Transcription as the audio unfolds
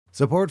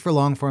Support for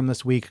Longform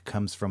this week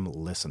comes from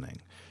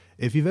listening.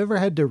 If you've ever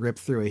had to rip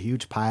through a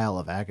huge pile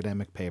of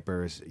academic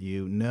papers,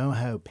 you know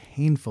how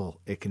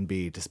painful it can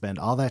be to spend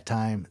all that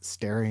time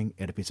staring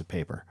at a piece of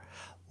paper.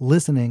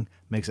 Listening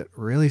makes it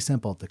really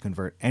simple to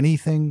convert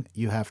anything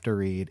you have to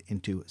read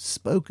into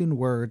spoken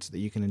words that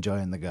you can enjoy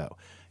on the go.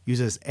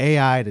 Uses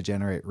AI to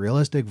generate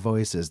realistic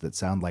voices that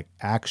sound like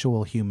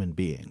actual human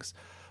beings.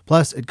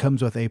 Plus, it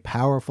comes with a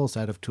powerful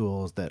set of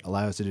tools that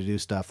allows you to do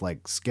stuff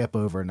like skip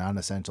over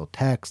non-essential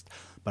text,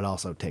 but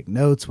also take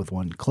notes with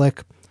one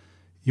click.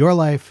 Your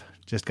life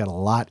just got a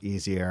lot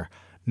easier.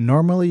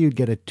 Normally, you'd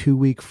get a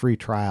 2-week free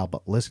trial,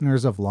 but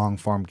listeners of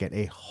Longform get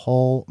a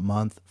whole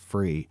month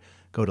free.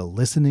 Go to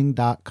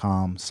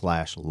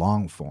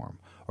listening.com/longform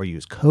or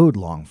use code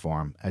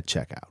longform at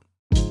checkout.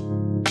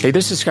 Hey,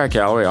 this is Scott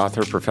Galloway,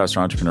 author, professor,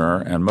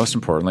 entrepreneur, and most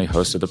importantly,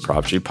 host of the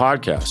Prop G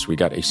podcast. We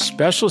got a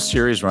special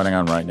series running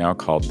on right now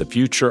called The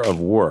Future of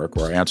Work,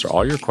 where I answer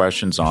all your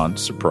questions on,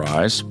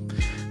 surprise,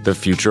 the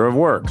future of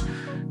work.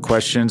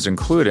 Questions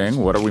including,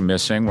 what are we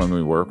missing when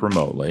we work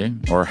remotely?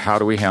 Or how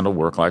do we handle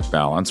work-life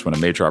balance when a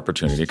major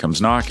opportunity comes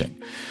knocking?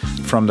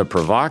 From the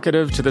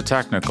provocative to the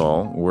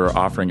technical, we're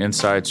offering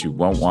insights you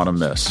won't want to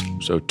miss.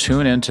 So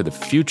tune in to The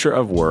Future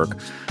of Work,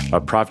 a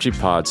Prop G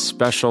Pod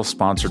special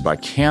sponsored by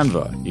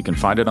Canva. You can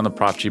find it on the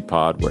Prop G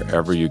Pod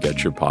wherever you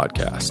get your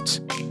podcasts.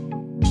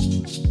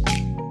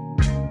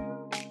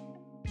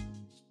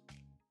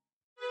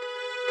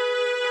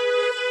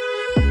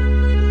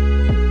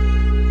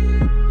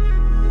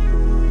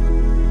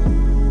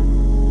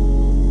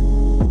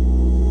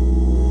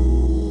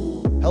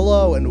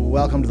 Hello and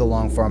welcome to the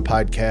Longform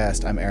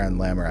Podcast. I'm Aaron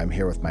Lammer. I'm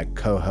here with my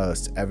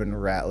co-hosts Evan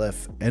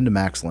Ratliff and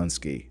Max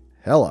Linsky.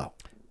 Hello.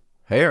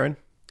 Hey, Aaron.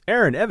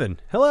 Aaron, Evan,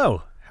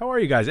 hello. How are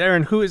you guys?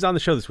 Aaron, who is on the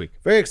show this week?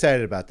 Very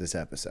excited about this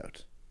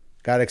episode.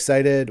 Got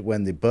excited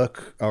when the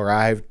book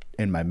arrived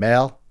in my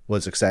mail,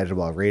 was excited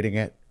while reading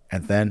it,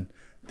 and then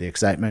the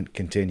excitement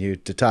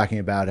continued to talking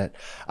about it.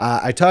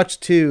 I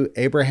talked to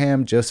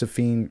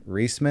Josephine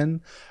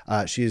Riesman.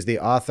 She is the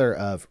author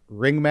of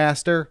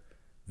Ringmaster,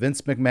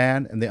 Vince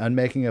McMahon and the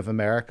Unmaking of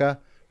America,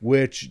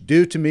 which,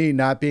 due to me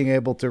not being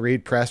able to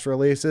read press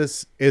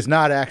releases, is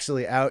not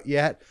actually out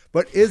yet,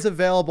 but is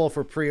available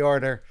for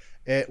pre-order.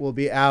 It will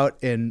be out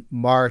in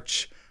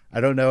March. I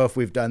don't know if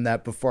we've done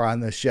that before on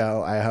the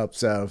show. I hope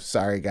so.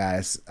 Sorry,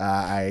 guys.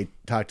 I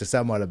talked to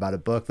someone about a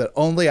book that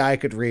only I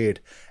could read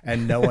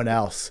and no one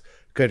else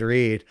could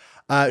read.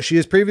 She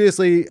has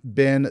previously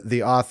been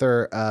the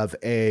author of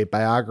a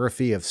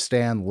biography of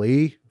Stan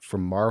Lee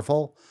from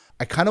Marvel.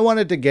 I kind of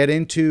wanted to get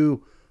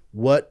into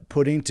what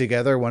putting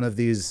together one of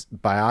these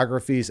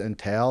biographies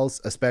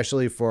entails,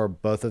 especially for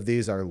both of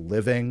these are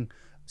living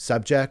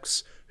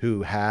subjects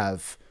who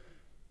have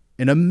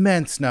an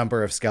immense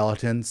number of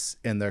skeletons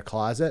in their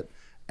closet,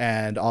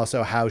 and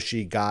also how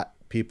she got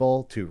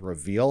people to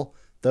reveal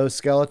those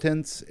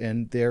skeletons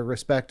in their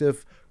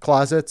respective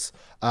closets.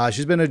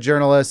 She's been a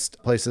journalist,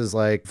 places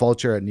like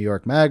Vulture at New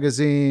York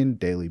Magazine,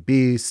 Daily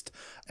Beast,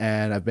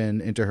 and I've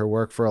been into her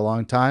work for a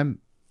long time.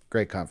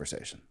 Great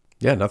conversation.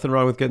 Yeah, nothing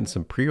wrong with getting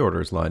some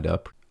pre-orders lined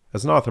up.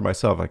 As an author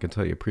myself, I can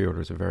tell you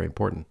pre-orders are very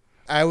important.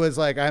 I was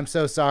like, I'm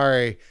so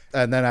sorry.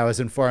 And then I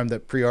was informed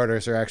that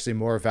pre-orders are actually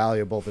more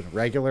valuable than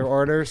regular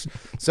orders.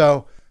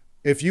 So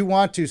if you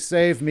want to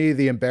save me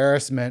the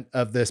embarrassment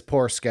of this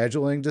poor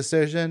scheduling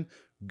decision,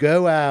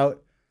 go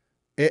out.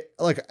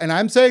 And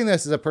I'm saying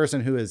this as a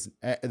person who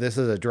this is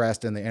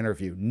addressed in the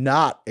interview,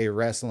 not a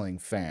wrestling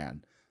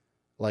fan,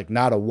 like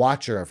not a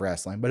watcher of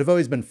wrestling, but I've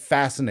always been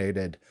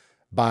fascinated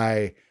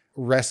by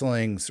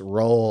wrestling's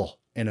role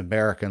in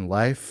American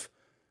life.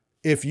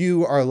 If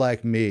you are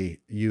like me,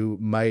 you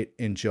might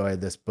enjoy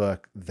this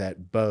book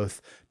that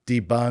both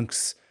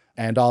debunks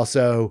and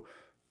also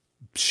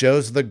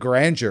shows the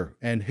grandeur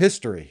and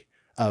history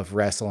of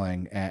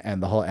wrestling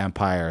and the whole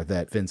empire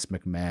that Vince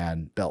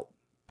McMahon built.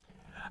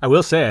 I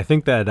will say, I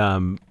think that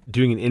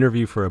doing an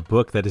interview for a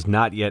book that is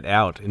not yet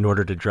out in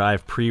order to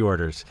drive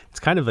pre-orders, it's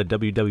kind of a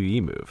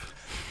WWE move.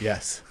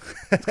 Yes.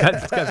 It's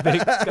got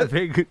big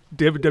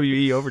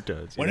WWE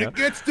overtones. When it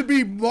gets to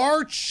be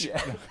March.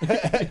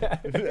 Yeah,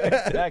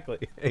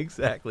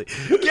 exactly.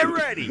 Get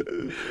ready.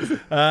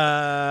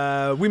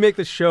 We make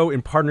this show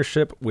in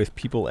partnership with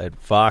people at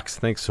Vox.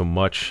 Thanks so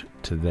much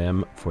to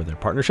them for their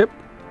partnership.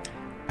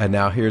 And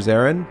now here's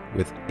Aaron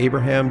with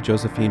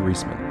Josephine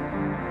Riesman.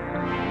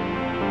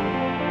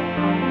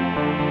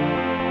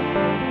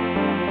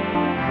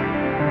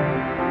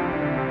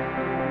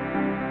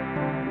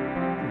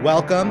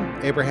 Welcome,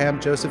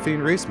 Josephine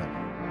Riesman.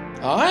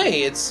 Hi,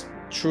 it's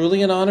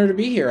truly an honor to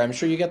be here. I'm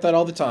sure you get that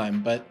all the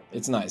time, but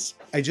it's nice.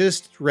 I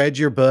just read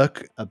your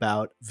book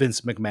about Vince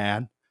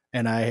McMahon,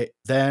 and I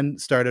then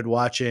started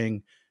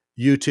watching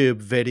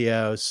YouTube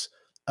videos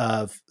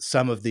of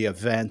some of the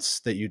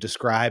events that you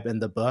describe in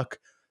the book.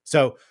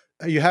 So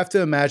you have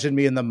to imagine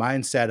me in the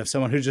mindset of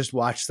someone who just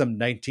watched some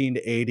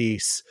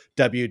 1980s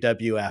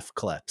WWF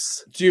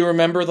clips. Do you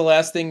remember the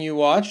last thing you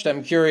watched?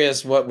 I'm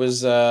curious what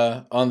was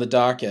on the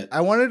docket. I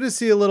wanted to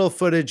see a little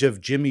footage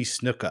of Jimmy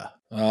Snuka.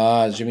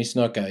 Ah, Jimmy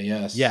Snuka,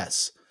 yes.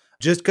 Yes.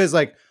 Just because,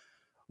 like,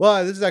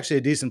 Well, this is actually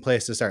a decent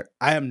place to start.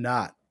 I am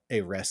not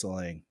a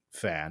wrestling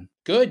fan.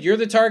 Good. You're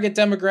the target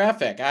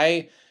demographic.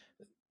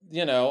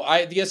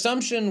 The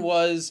assumption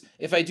was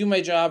if I do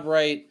my job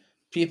right,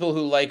 people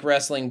who like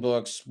wrestling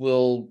books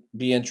will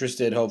be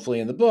interested, hopefully,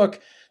 in the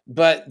book.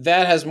 But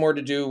that has more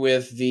to do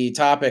with the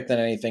topic than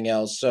anything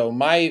else. So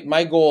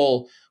my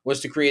goal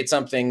was to create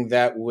something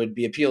that would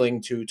be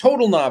appealing to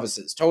total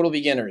novices, total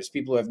beginners,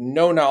 people who have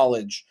no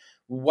knowledge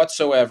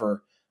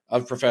whatsoever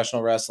of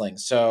professional wrestling.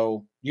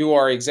 So you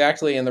are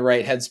exactly in the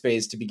right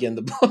headspace to begin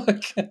the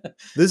book.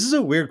 This is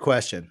a weird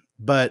question,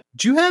 but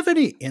do you have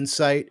any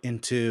insight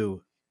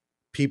into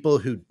people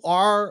who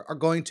are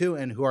going to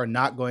and who are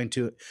not going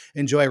to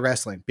enjoy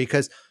wrestling?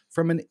 Because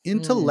from an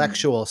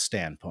intellectual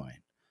standpoint,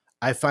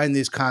 I find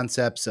these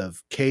concepts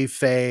of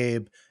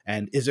kayfabe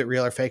and is it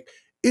real or fake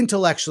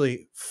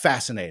intellectually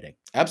fascinating.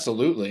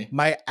 Absolutely.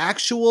 My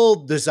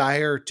actual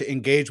desire to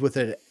engage with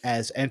it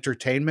as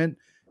entertainment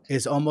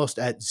is almost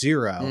at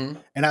zero.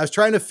 And I was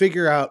trying to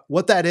figure out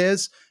what that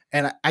is.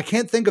 And I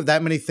can't think of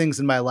that many things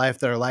in my life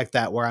that are like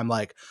that, where I'm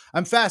like,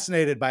 I'm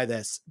fascinated by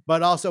this,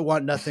 but also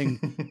want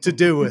nothing to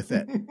do with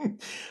it.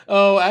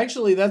 Oh,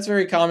 actually, that's a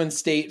very common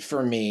state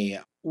for me.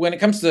 When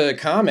it comes to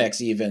comics,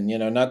 even,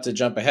 not to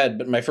jump ahead,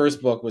 but my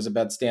first book was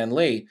about Stan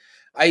Lee.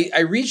 I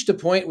reached a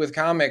point with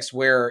comics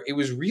where it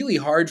was really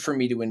hard for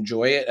me to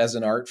enjoy it as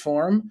an art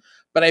form,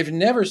 but I've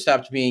never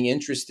stopped being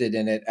interested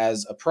in it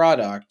as a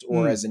product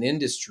or as an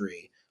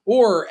industry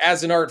or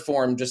as an art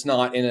form, just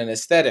not in an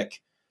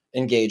aesthetic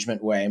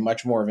engagement way,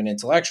 much more of an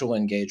intellectual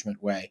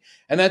engagement way.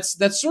 And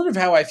that's sort of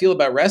how I feel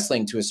about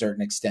wrestling to a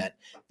certain extent.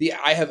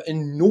 I have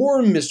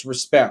enormous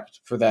respect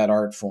for that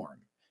art form,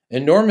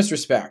 enormous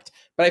respect.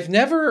 But I've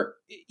never,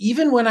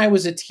 even when I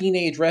was a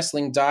teenage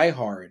wrestling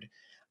diehard,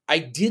 I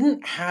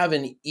didn't have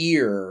an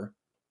ear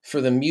for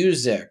the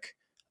music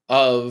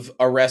of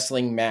a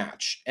wrestling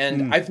match.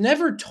 And I've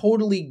never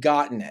totally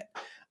gotten it.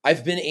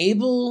 I've been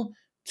able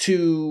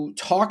to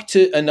talk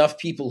to enough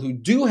people who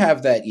do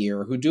have that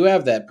ear, who do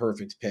have that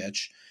perfect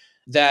pitch,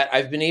 that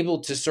I've been able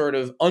to sort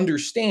of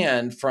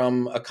understand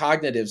from a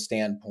cognitive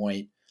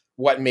standpoint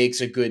what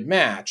makes a good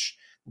match.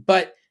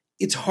 But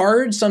it's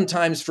hard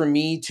sometimes for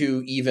me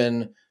to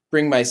even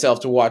bring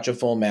myself to watch a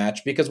full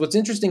match, because what's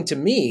interesting to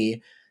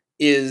me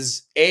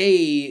is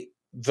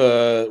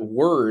the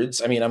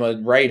words. I mean, I'm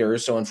a writer,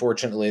 so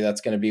unfortunately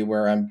that's going to be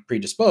where I'm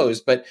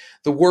predisposed, but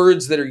the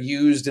words that are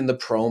used in the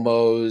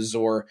promos,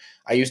 or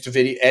I used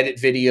to edit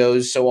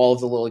videos, so all of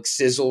the little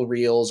sizzle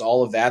reels,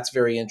 all of that's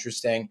very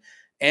interesting.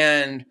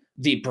 And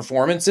the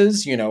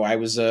performances, I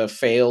was a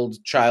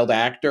failed child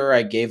actor.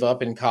 I gave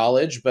up in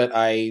college, but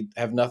I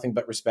have nothing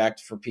but respect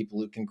for people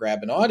who can grab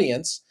an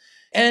audience.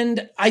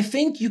 And I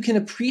think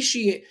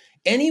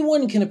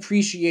anyone can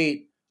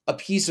appreciate a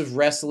piece of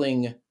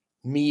wrestling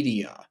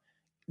media.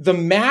 The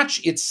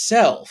match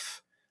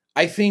itself,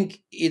 I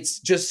think it's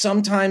just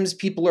sometimes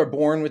people are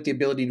born with the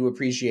ability to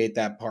appreciate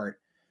that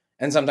part,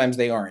 and sometimes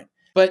they aren't.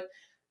 But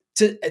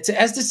to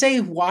say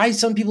why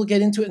some people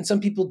get into it and some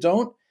people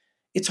don't,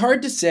 it's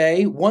hard to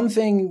say. One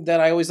thing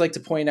that I always like to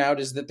point out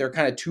is that there are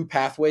kind of two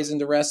pathways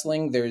into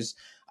wrestling.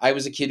 I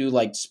was a kid who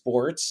liked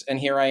sports, and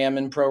here I am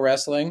in pro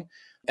wrestling.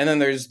 And then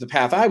there's the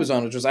path I was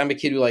on, which was I'm a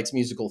kid who likes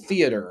musical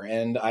theater,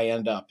 and I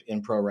end up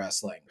in pro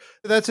wrestling.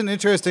 That's an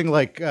interesting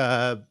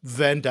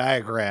Venn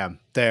diagram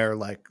there,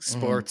 like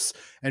sports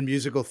and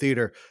musical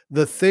theater.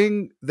 The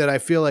thing that I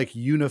feel like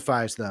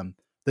unifies them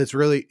that's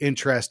really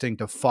interesting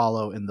to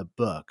follow in the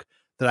book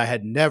that I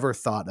had never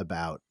thought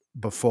about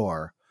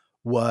before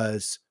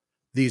was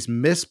these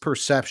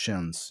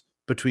misperceptions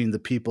between the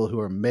people who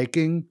are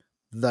making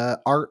the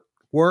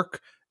artwork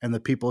and the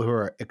people who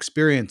are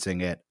experiencing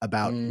it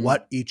about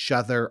what each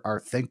other are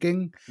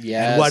thinking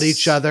and what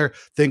each other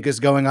think is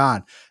going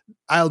on.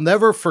 I'll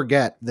never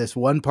forget this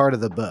one part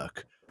of the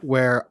book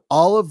where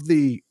all of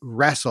the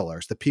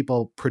wrestlers, the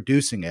people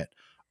producing it,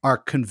 are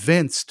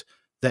convinced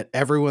that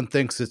everyone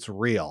thinks it's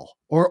real,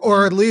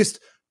 or at least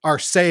are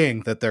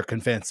saying that they're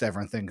convinced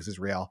everyone thinks it's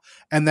real.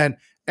 And then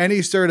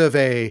any sort of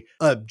a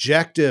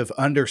objective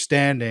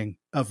understanding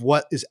of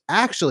what is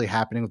actually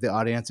happening with the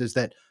audience is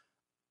that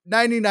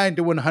 99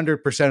 to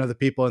 100% of the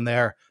people in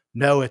there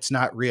know it's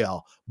not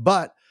real,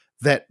 but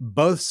that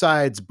both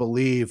sides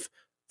believe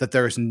that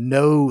there's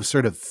no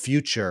sort of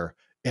future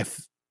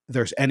if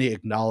there's any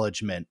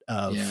acknowledgement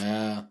of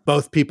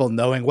both people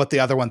knowing what the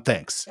other one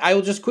thinks. I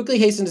will just quickly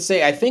hasten to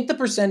say, I think the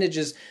percentage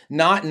is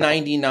not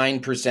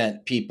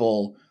 99%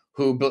 people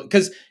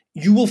because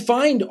you will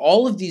find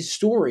all of these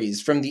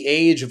stories from the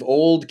age of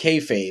old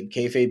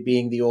kayfabe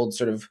being the old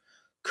sort of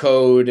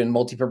code and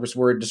multi-purpose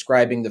word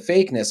describing the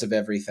fakeness of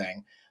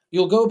everything.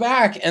 You'll go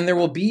back and there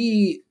will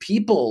be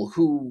people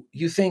who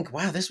you think,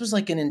 wow, this was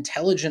like an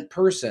intelligent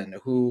person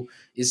who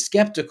is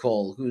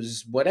skeptical,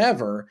 who's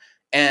whatever.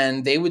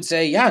 And they would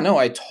say, yeah, no,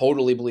 I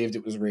totally believed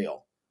it was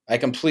real. I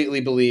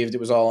completely believed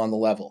it was all on the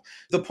level.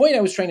 The point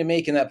I was trying to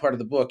make in that part of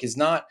the book is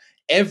not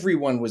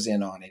everyone was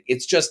in on it.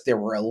 It's just there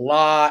were a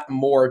lot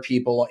more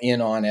people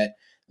in on it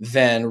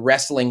than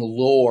wrestling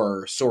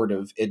lore sort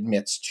of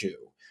admits to.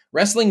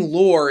 wrestling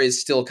lore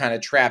is still kind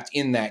of trapped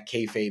in that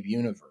kayfabe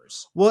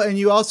universe. Well, and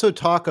you also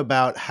talk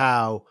about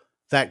how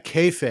that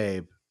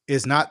kayfabe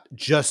is not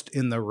just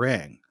in the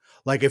ring.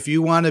 Like if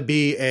you want to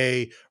be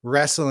a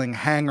wrestling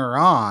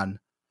hanger-on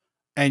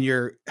and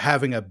you're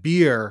having a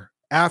beer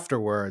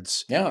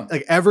afterwards, Yeah.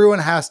 like everyone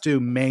has to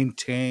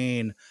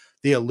maintain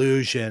the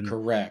illusion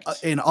Correct.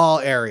 in all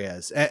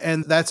areas.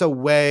 And that's a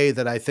way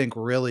that I think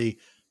really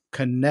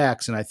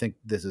connects, and I think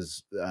this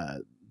is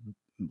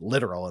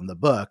literal in the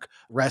book,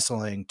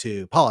 wrestling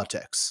to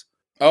politics.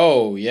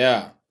 Oh,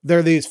 yeah. There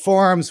are these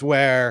forums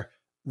where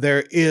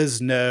there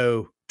is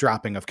no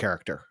dropping of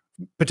character,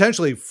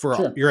 potentially for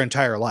Sure. your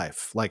entire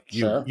life. Like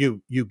Sure.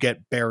 you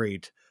get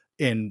buried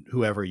in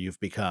whoever you've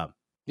become.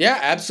 Yeah,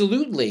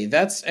 absolutely.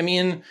 That's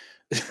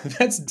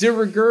de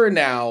rigueur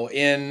now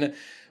in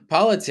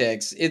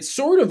politics. It's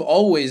sort of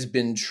always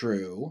been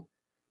true,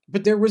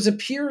 but there was a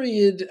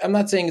period, I'm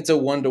not saying it's a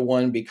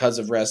one-to-one because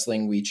of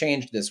wrestling, we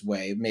changed this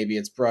way. Maybe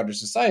it's broader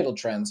societal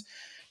trends,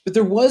 but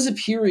there was a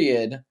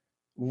period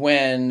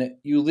when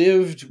you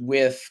lived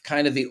with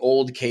kind of the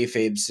old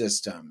kayfabe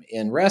system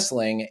in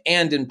wrestling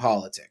and in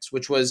politics,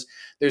 which was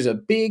there's a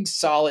big,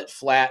 solid,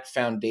 flat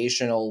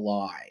foundational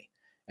lie.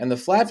 And the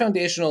flat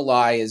foundational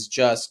lie is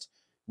just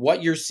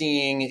what you're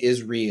seeing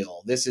is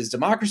real. This is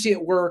democracy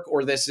at work,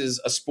 or this is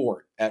a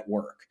sport at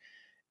work.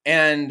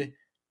 And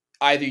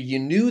either you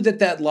knew that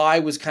that lie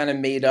was kind of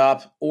made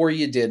up or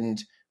you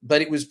didn't,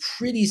 but it was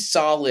pretty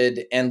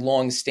solid and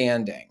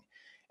long-standing.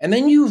 And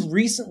then you've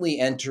recently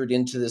entered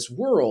into this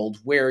world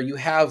where you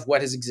have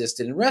what has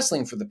existed in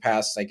wrestling for the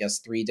past, I guess,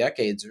 3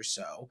 decades or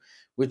so,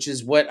 which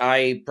is what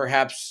I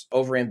perhaps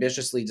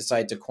overambitiously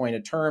decide to coin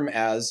a term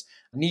as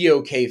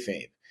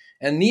neo-kayfabe.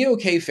 And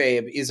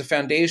neo-kayfabe is a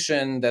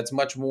foundation that's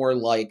much more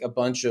like a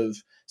bunch of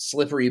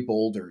slippery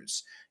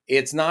boulders.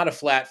 It's not a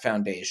flat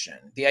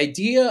foundation. The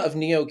idea of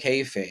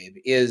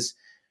neo-kayfabe is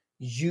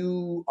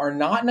you are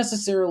not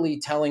necessarily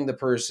telling the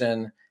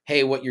person,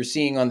 hey, what you're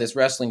seeing on this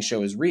wrestling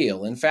show is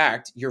real. In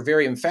fact, you're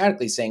very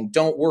emphatically saying,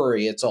 don't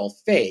worry, it's all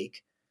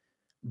fake.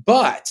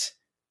 But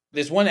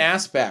this one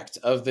aspect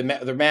of the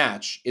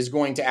match is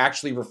going to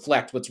actually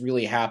reflect what's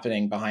really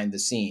happening behind the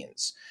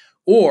scenes.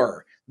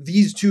 Or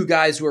these two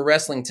guys who are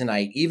wrestling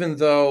tonight, even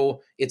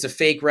though it's a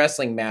fake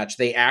wrestling match,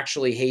 they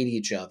actually hate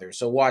each other.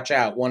 So watch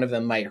out. One of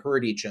them might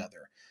hurt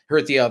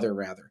the other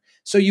rather.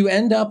 So you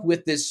end up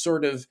with this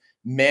sort of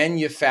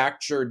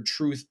manufactured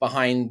truth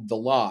behind the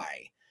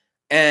lie.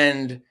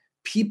 And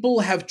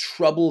people have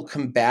trouble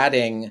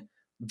combating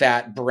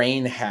that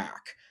brain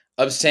hack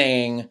of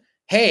saying,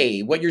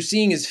 hey, what you're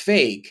seeing is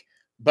fake,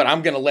 but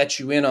I'm going to let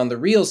you in on the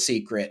real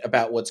secret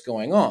about what's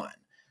going on.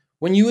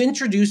 When you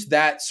introduce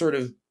that sort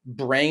of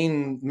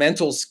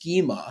mental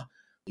schema,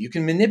 you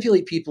can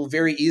manipulate people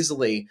very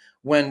easily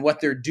when what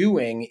they're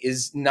doing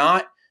is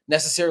not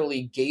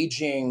necessarily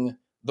gauging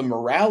the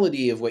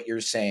morality of what you're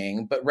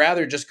saying, but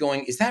rather just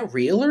going, is that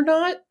real or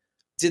not?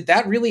 Did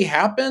that really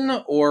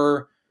happen?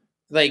 Or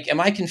like, am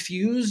I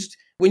confused?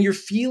 When you're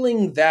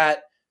feeling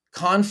that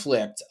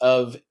conflict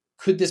of,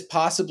 could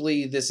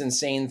this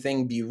insane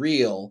thing be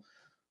real,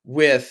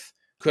 with,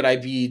 could I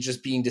be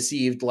just being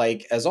deceived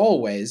like as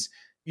always,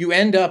 you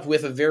end up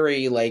with a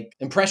very like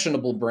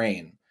impressionable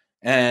brain.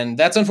 And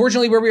that's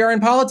unfortunately where we are in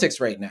politics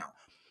right now.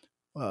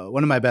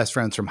 One of my best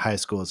friends from high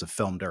school is a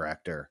film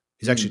director.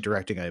 He's actually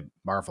directing a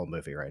Marvel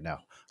movie right now,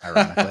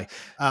 ironically.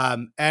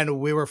 And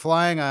we were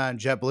flying on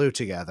JetBlue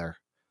together,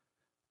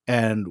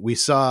 and we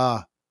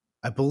saw,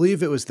 I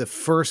believe it was the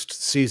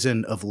first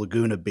season of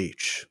Laguna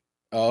Beach.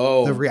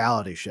 Oh, the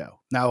reality show.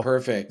 Now,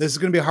 perfect. This is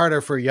going to be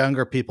harder for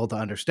younger people to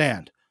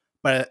understand,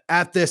 but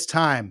at this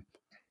time,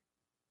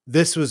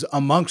 this was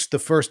amongst the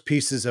first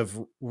pieces of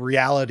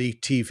reality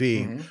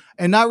TV,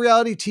 and not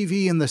reality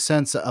TV in the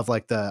sense of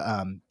like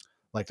the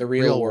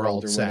real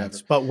world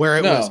sense, but where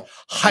it was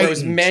heightened. It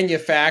was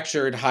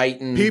manufactured,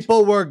 heightened.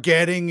 People were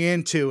getting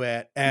into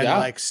it, and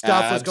like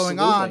stuff was going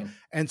on,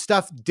 and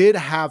stuff did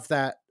have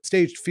that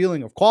staged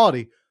feeling of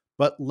quality.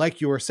 But like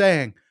you were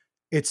saying,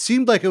 it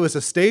seemed like it was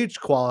a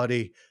staged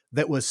quality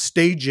that was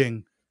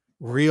staging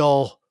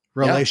real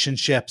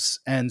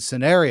relationships and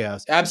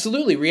scenarios.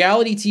 Absolutely.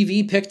 Reality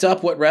TV picked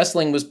up what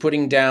wrestling was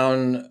putting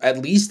down at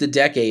least a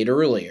decade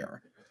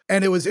earlier.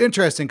 And it was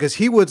interesting because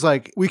he was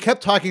like, we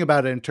kept talking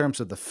about it in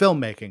terms of the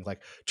filmmaking,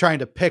 like trying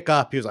to pick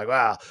up. He was like,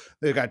 wow,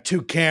 they've got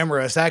 2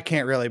 cameras. That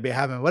can't really be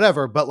happening,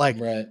 whatever. But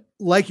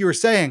like you were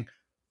saying,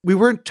 we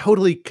weren't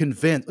totally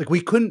convinced. Like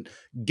we couldn't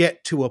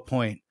get to a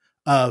point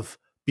of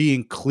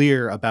being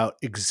clear about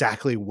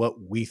exactly what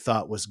we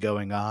thought was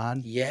going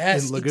on.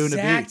 Yes, in Laguna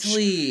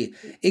Beach.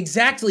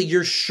 Exactly.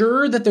 You're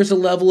sure that there's a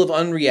level of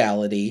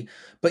unreality,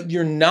 but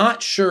you're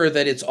not sure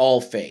that it's all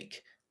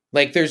fake.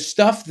 Like there's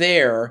stuff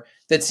there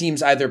that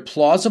seems either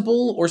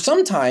plausible, or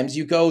sometimes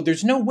you go,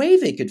 there's no way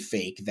they could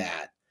fake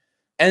that.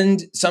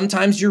 And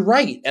sometimes you're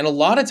right. And a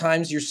lot of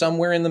times you're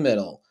somewhere in the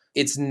middle.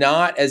 It's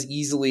not as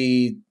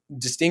easily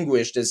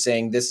distinguished as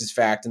saying this is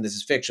fact and this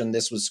is fiction,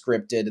 this was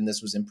scripted and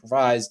this was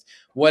improvised,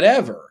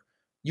 whatever.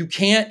 You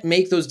can't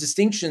make those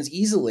distinctions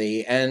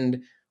easily.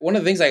 And one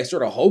of the things I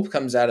sort of hope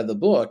comes out of the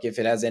book, if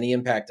it has any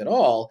impact at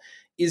all,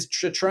 is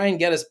to try and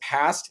get us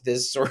past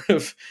this sort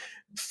of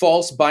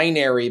false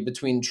binary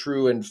between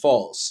true and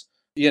false.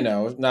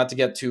 Not to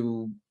get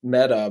too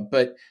meta,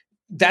 but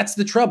that's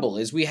the trouble,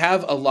 is we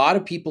have a lot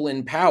of people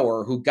in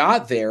power who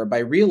got there by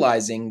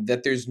realizing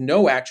that there's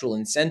no actual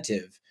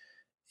incentive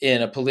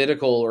in a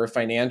political or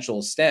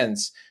financial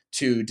sense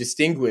to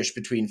distinguish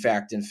between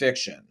fact and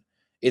fiction.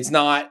 It's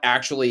not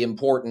actually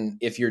important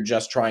if you're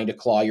just trying to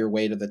claw your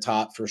way to the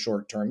top for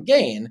short-term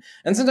gain,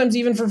 and sometimes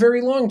even for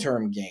very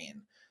long-term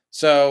gain.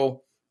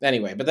 So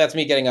anyway, but that's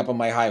me getting up on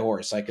my high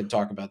horse. I could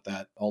talk about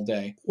that all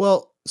day.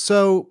 Well,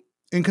 so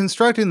in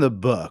constructing the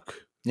book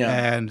Yeah.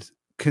 and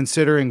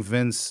considering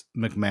Vince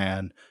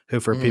McMahon,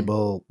 who for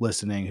people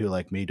listening who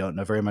like me don't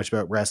know very much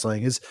about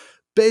wrestling, has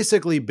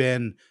basically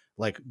been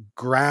like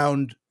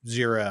ground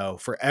zero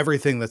for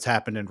everything that's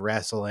happened in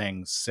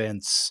wrestling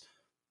since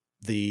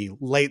the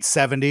late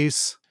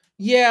 70s.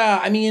 Yeah,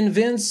 I mean,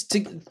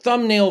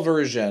 thumbnail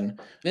version,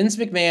 Vince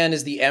McMahon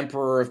is the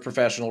emperor of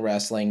professional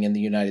wrestling in the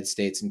United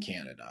States and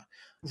Canada.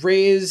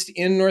 Raised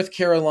in North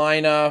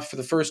Carolina for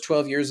the first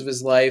 12 years of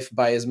his life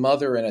by his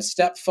mother and a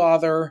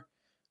stepfather,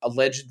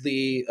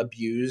 allegedly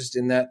abused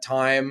in that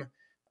time.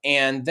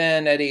 And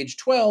then at age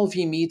 12,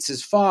 he meets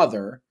his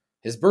father,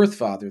 his birth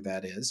father,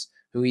 that is,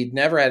 who he'd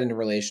never had any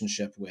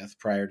relationship with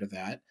prior to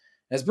that.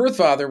 His birth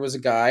father was a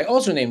guy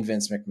also named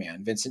Vince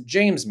McMahon, Vincent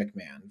James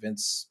McMahon.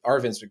 Our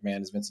Vince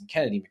McMahon is Vincent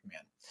Kennedy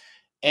McMahon.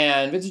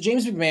 And Vincent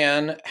James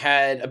McMahon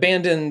had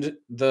abandoned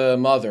the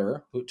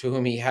mother to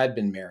whom he had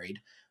been married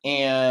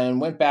and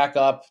went back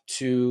up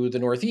to the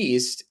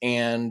Northeast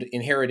and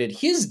inherited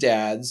his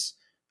dad's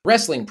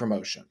wrestling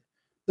promotion.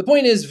 The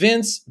point is,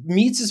 Vince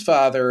meets his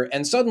father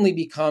and suddenly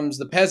becomes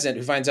the peasant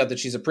who finds out that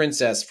she's a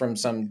princess from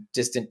some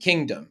distant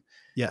kingdom.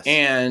 Yes.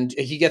 And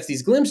he gets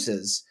these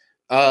glimpses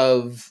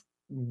of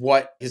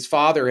what his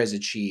father has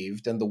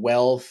achieved and the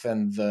wealth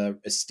and the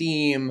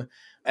esteem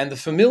and the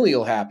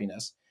familial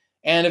happiness.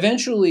 And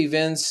eventually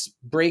Vince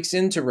breaks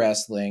into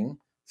wrestling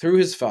through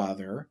his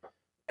father.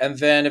 And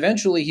then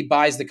eventually he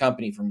buys the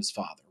company from his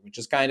father, which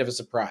is kind of a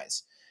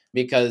surprise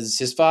because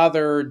his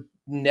father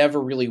never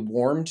really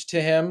warmed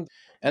to him.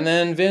 And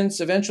then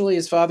eventually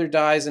his father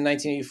dies in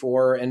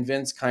 1984, and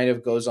Vince kind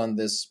of goes on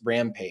this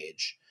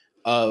rampage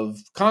of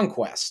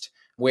conquest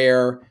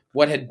where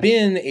what had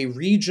been a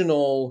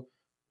regional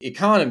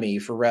economy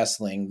for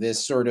wrestling,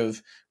 this sort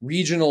of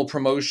regional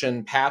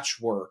promotion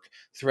patchwork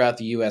throughout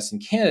the US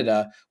and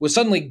Canada, was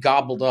suddenly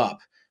gobbled up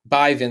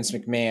by Vince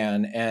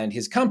McMahon and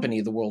his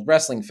company, the World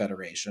Wrestling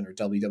Federation, or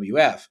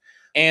WWF.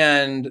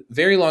 And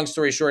very long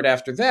story short,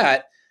 after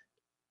that,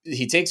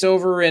 he takes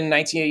over in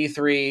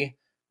 1983.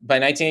 By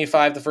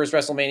 1985, the first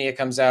WrestleMania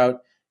comes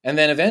out. And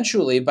then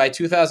eventually, by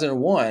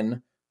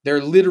 2001, there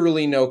are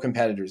literally no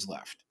competitors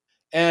left.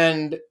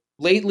 And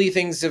lately,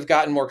 things have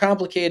gotten more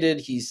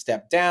complicated. He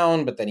stepped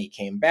down, but then he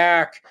came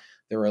back.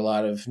 There were a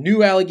lot of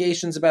new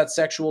allegations about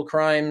sexual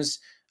crimes,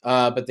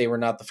 but they were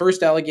not the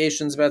first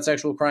allegations about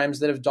sexual crimes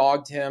that have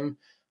dogged him.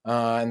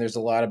 And there's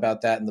a lot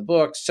about that in the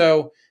book.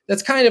 So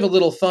that's kind of a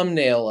little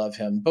thumbnail of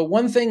him. But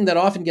one thing that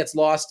often gets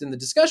lost in the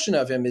discussion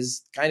of him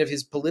is kind of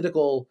his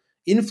political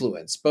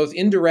influence, both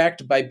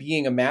indirect by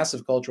being a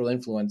massive cultural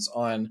influence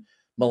on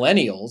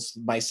millennials,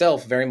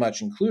 myself very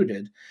much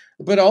included,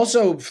 but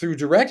also through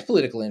direct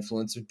political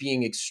influence of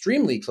being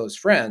extremely close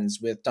friends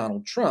with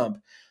Donald Trump.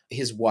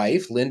 His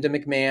wife, Linda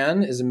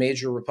McMahon, is a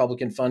major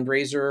Republican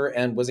fundraiser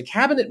and was a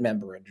cabinet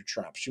member under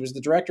Trump. She was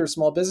the director of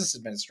Small Business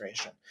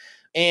Administration.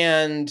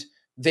 And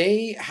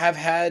they have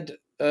had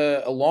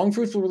a long,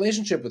 fruitful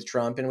relationship with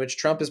Trump in which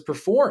Trump has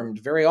performed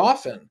very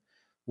often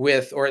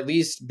with, or at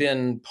least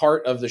been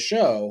part of the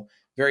show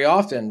very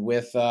often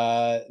with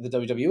the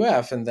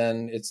WWF and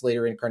then its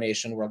later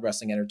incarnation, World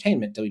Wrestling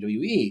Entertainment,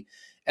 WWE.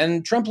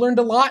 And Trump learned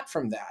a lot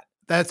from that.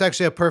 That's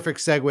actually a perfect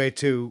segue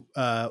to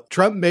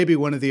Trump may be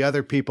one of the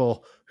other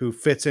people who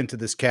fits into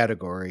this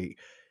category.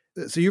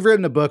 So you've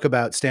written a book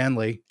about Stan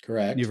Lee.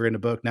 Correct. You've written a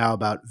book now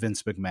about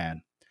Vince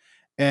McMahon.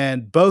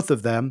 And both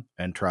of them,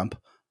 and Trump,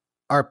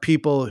 are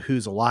people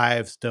whose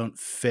lives don't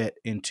fit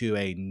into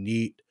a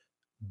neat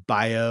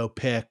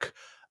biopic,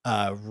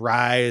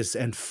 rise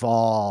and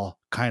fall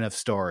kind of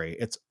story.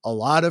 It's a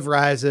lot of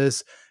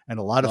rises and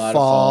a lot of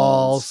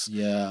falls,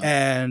 yeah,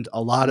 and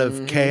a lot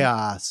of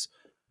chaos.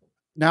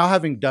 Now,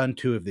 having done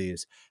two of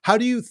these, how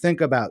do you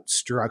think about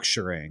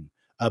structuring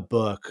a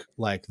book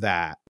like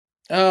that?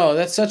 Oh,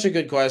 that's such a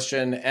good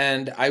question.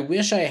 And I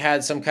wish I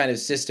had some kind of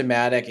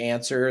systematic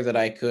answer that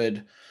I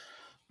could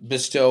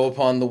bestow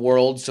upon the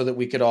world so that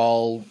we could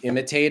all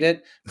imitate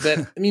it. But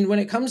I mean, when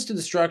it comes to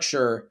the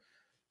structure,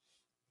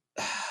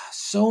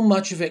 so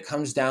much of it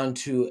comes down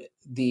to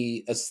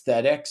the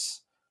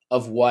aesthetics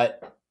of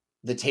what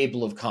the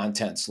table of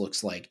contents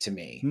looks like to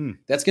me.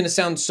 That's going to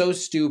sound so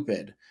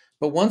stupid.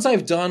 But once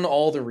I've done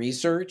all the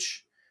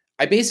research,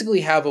 I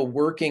basically have a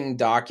working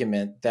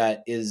document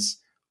that is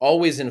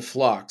always in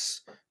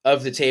flux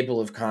of the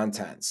table of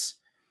contents.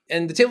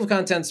 And the table of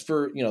contents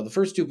for, the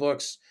first two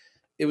books,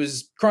 it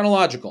was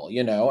chronological,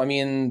 I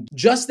mean,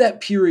 just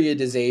that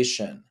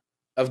periodization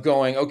of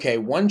going, okay,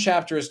 one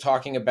chapter is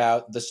talking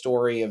about the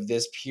story of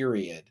this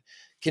period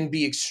can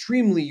be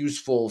extremely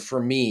useful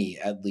for me,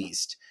 at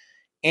least.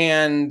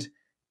 And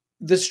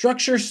the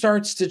structure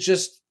starts to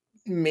just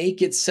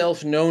make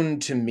itself known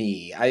to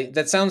me.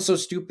 That sounds so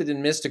stupid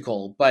and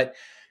mystical, but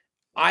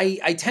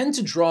I tend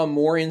to draw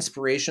more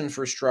inspiration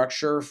for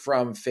structure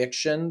from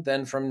fiction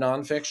than from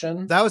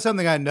nonfiction. That was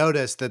something I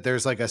noticed, that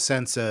there's like a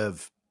sense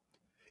of,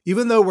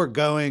 even though we're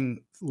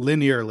going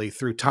linearly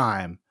through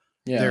time,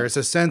 there's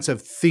a sense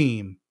of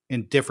theme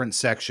in different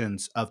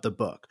sections of the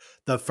book.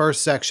 The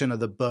first section of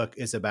the book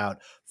is about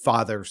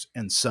fathers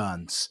and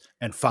sons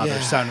and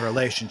father-son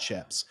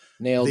relationships.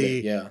 Nailed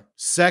it, yeah.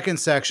 Second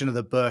section of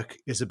the book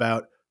is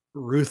about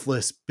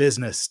ruthless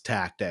business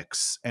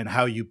tactics and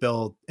how you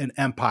build an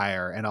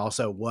empire, and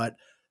also what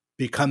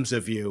becomes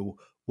of you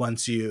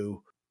once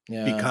you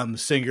become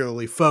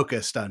singularly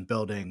focused on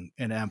building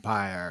an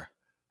empire.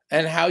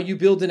 And how you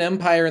build an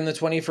empire in the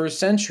 21st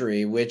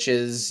century, which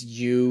is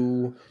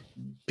you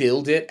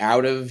build it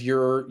out of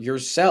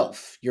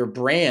yourself, your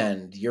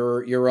brand,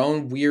 your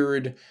own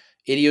weird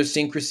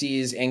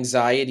idiosyncrasies,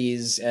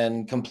 anxieties,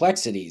 and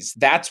complexities.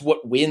 That's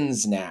what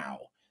wins now.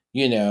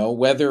 You know,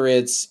 whether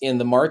it's in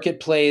the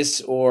marketplace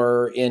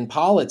or in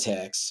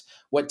politics,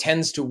 what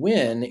tends to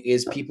win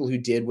is people who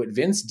did what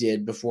Vince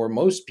did before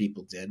most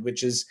people did,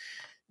 which is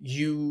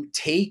you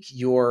take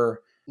your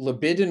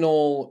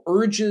libidinal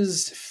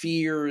urges,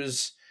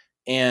 fears,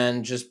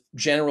 and just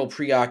general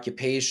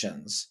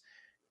preoccupations,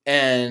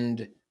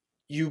 and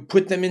you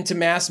put them into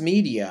mass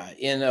media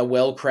in a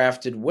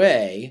well-crafted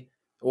way,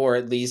 or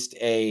at least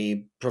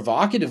a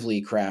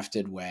provocatively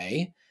crafted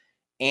way,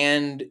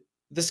 and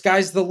the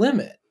sky's the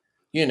limit.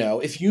 You know,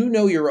 if you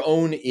know your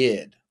own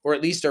id, or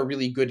at least are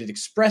really good at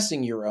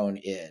expressing your own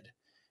id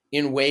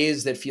in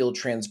ways that feel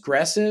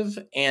transgressive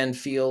and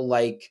feel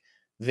like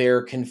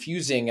they're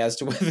confusing as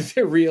to whether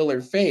they're real or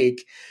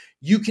fake,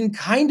 you can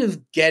kind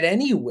of get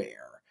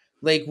anywhere.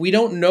 Like, we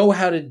don't know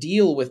how to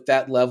deal with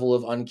that level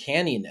of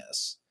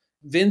uncanniness.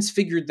 Vince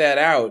figured that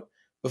out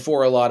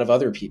before a lot of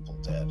other people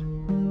did.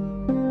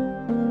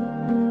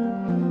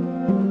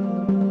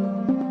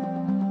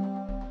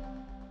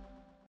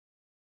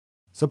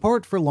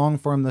 Support for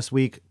Longform this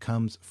week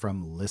comes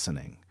from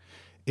listening.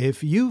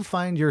 If you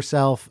find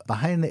yourself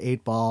behind the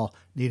 8 ball,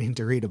 needing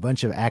to read a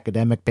bunch of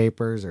academic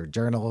papers or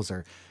journals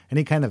or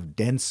any kind of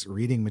dense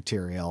reading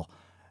material,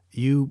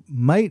 you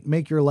might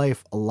make your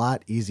life a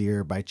lot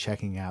easier by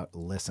checking out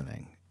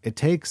listening. It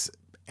takes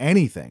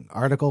anything,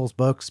 articles,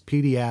 books,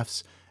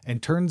 PDFs,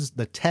 and turns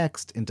the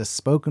text into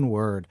spoken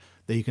word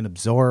that you can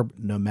absorb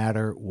no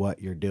matter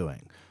what you're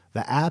doing.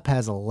 The app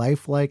has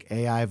lifelike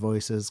AI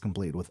voices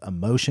complete with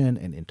emotion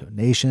and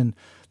intonation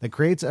that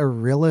creates a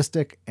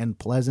realistic and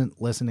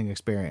pleasant listening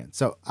experience.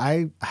 So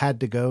I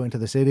had to go into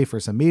the city for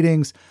some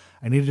meetings.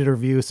 I needed to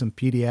review some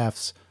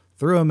PDFs,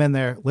 threw them in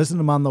there, listened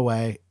to them on the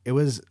way. It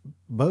was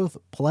both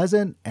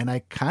pleasant, and I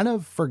kind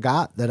of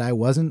forgot that I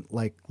wasn't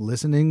like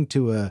listening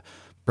to a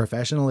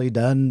professionally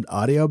done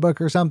audiobook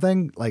or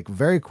something. Like,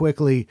 very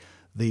quickly,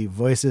 the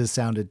voices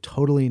sounded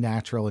totally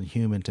natural and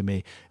human to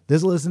me.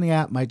 This listening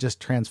app might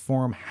just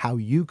transform how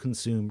you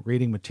consume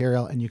reading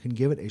material, and you can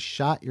give it a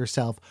shot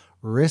yourself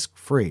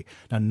risk-free.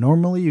 Now,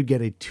 normally you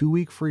get a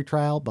 2-week free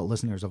trial, but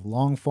listeners of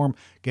Longform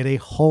get a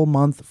whole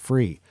month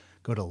free.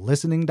 Go to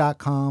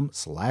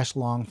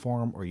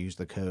listening.com/longform or use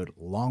the code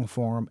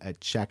longform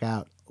at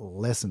checkout.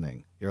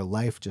 Listening. Your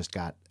life just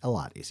got a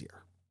lot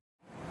easier.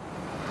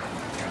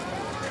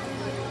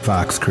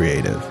 Fox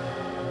Creative.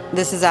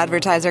 This is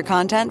advertiser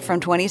content from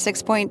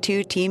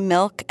 26.2 Team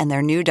Milk and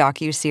their new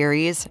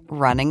docu-series,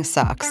 Running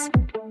Sucks.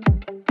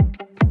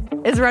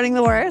 Is running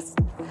the worst?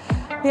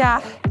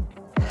 Yeah.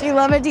 Do you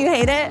love it? Do you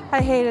hate it?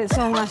 I hate it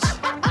so much.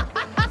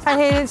 I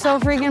hate it so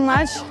freaking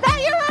much.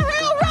 That you're a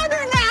real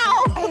runner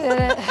now! I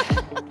hate it.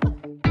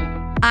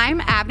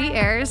 I'm Abby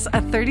Ayers,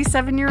 a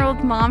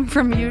 37-year-old mom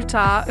from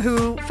Utah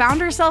who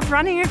found herself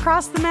running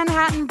across the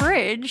Manhattan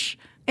Bridge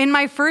in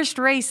my first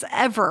race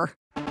ever.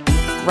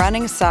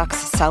 Running Sucks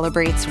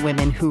celebrates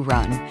women who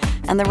run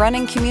and the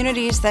running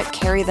communities that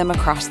carry them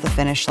across the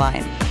finish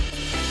line.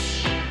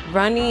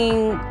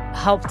 Running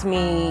helped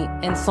me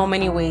in so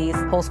many ways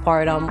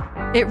postpartum.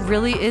 It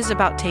really is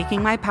about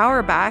taking my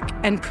power back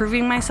and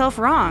proving myself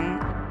wrong.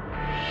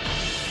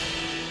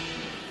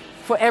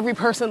 For every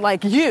person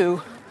like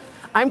you,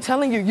 I'm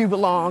telling you you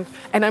belong,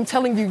 and I'm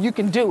telling you you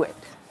can do it.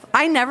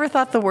 I never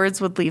thought the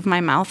words would leave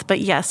my mouth, but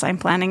yes, I'm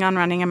planning on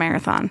running a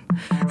marathon.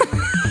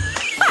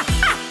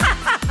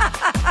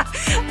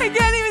 I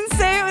can't even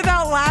say it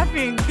without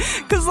laughing,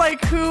 because,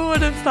 like, who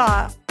would have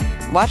thought?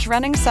 Watch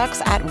Running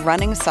Sucks at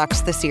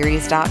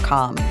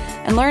runningsuckstheseries.com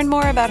and learn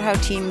more about how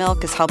Team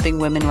Milk is helping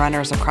women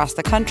runners across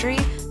the country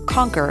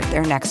conquer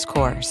their next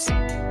course.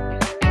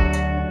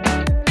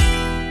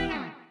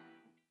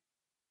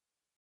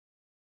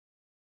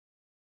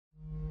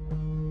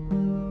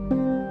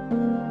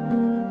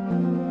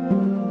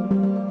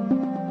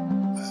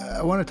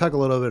 I want to talk a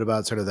little bit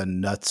about sort of the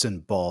nuts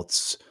and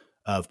bolts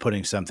of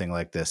putting something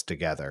like this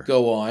together.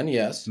 Go on,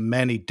 yes.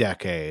 Many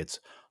decades,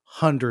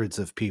 hundreds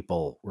of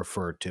people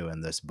referred to in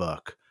this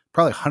book.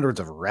 Probably hundreds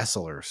of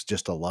wrestlers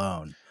just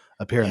alone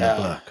appear in the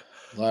book.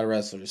 A lot of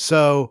wrestlers.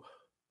 So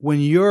when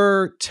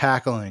you're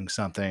tackling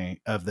something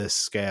of this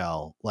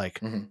scale,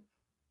 like,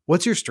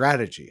 what's your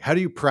strategy? How do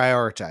you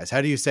prioritize?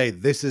 How do you say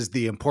this is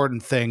the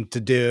important thing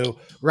to do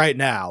right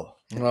now?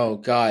 Oh,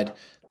 God.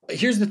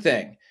 Here's the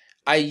thing.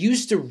 I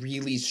used to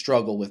really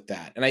struggle with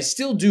that, and I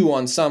still do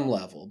on some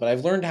level, but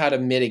I've learned how to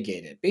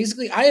mitigate it.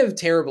 Basically, I have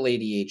terrible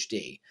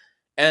ADHD,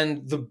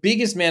 and the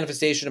biggest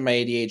manifestation of my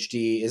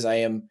ADHD is I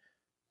am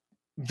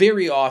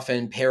very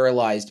often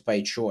paralyzed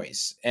by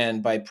choice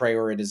and by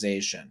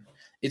prioritization.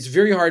 It's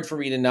very hard for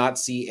me to not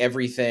see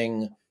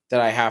everything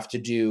that I have to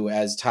do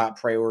as top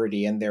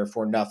priority, and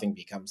therefore nothing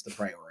becomes the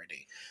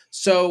priority.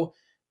 So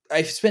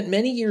I've spent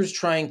many years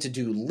trying to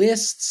do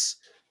lists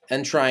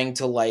and trying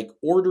to like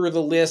order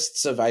the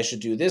lists of I should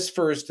do this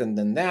first and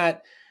then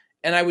that.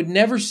 And I would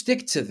never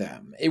stick to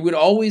them. It would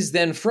always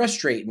then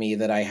frustrate me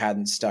that I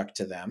hadn't stuck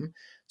to them.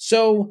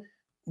 So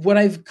what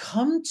I've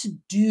come to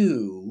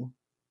do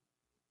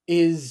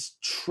is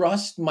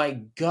trust my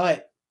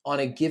gut on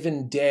a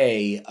given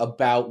day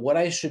about what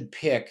I should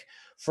pick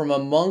from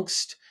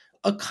amongst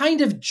a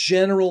kind of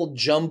general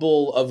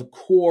jumble of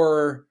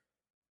core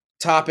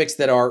topics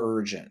that are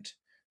urgent.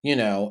 You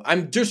know,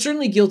 I'm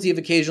certainly guilty of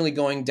occasionally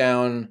going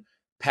down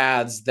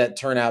paths that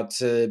turn out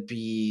to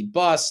be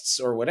busts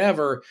or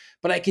whatever,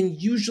 but I can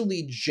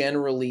usually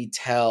generally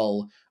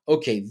tell,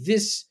 okay,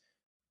 this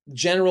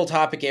general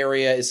topic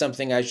area is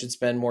something I should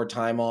spend more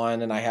time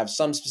on, and I have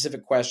some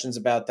specific questions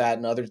about that,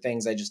 and other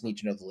things I just need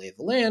to know the lay of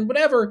the land,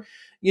 whatever,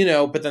 you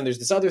know, but then there's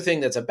this other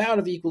thing that's about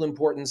of equal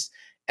importance,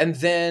 and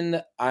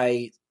then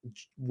I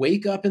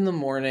wake up in the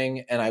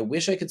morning, and I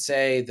wish I could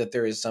say that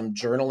there is some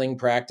journaling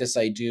practice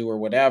I do or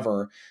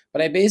whatever,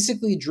 but I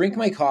basically drink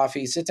my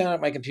coffee, sit down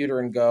at my computer,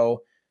 and go,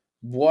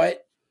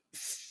 what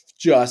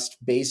just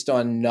based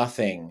on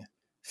nothing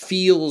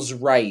feels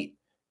right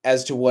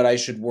as to what I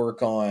should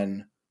work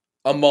on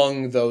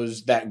among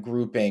that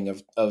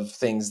grouping of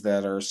things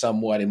that are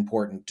somewhat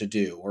important to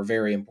do or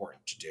very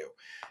important to do.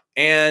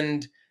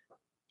 And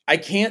I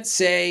can't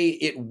say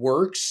it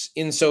works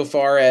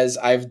insofar as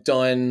I've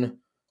done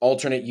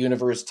alternate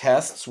universe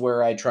tests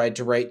where I tried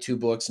to write 2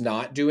 books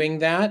not doing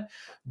that,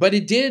 but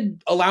it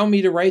did allow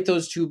me to write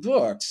those 2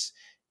 books.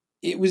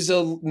 It was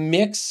a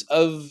mix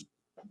of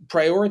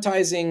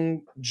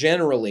prioritizing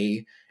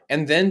generally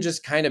and then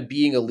just kind of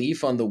being a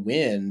leaf on the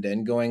wind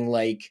and going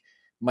like,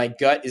 my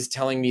gut is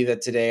telling me that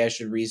today I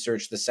should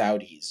research the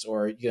Saudis,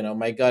 or, you know,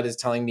 my gut is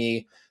telling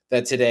me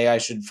that today I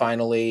should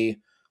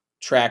finally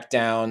track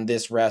down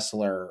this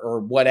wrestler or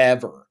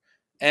whatever.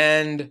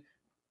 And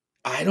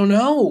I don't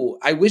know.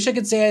 I wish I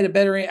could say I had a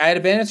better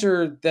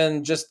answer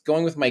than just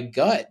going with my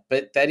gut,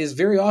 but that is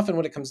very often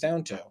what it comes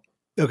down to.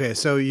 Okay,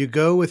 so you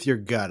go with your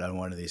gut on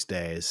one of these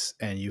days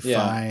and you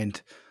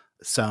find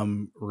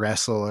some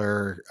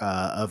wrestler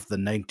of the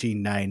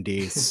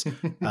 1990s,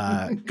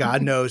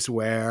 God knows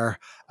where,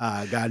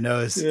 God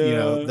knows, you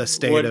know, the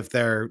state of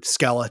their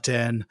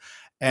skeleton.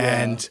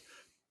 And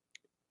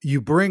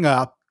you bring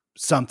up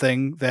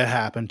something that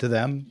happened to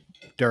them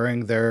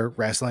during their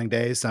wrestling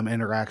days, some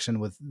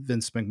interaction with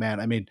Vince McMahon.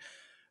 I mean,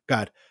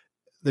 God,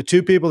 the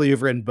 2 people that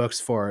you've written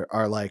books for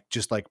are like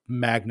just like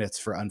magnets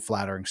for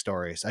unflattering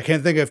stories. I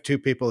can't think of 2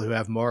 people who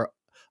have more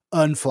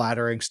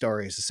unflattering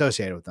stories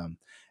associated with them.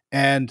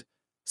 And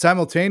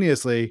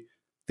simultaneously,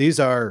 these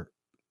are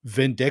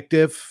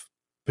vindictive,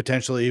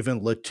 potentially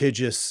even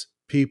litigious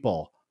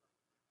people.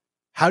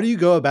 How do you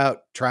go about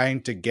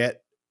trying to get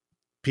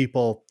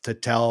people to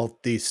tell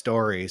these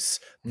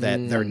stories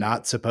that they're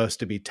not supposed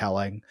to be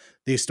telling?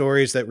 These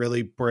stories that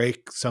really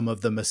break some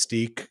of the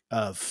mystique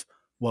of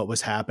what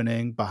was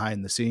happening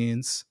behind the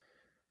scenes?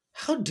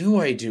 How do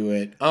I do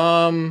it?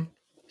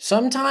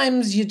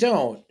 Sometimes you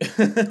don't.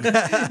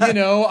 You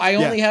know, I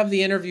only have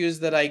the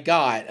interviews that I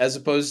got, as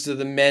opposed to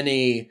the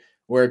many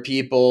where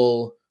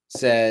people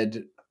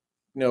said,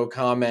 no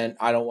comment.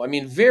 I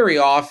mean, very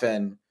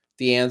often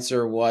the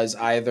answer was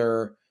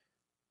either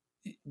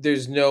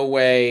there's no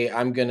way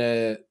I'm going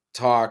to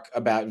talk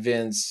about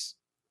Vince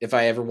if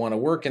I ever want to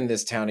work in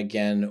this town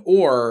again,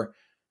 or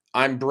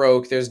I'm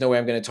broke. There's no way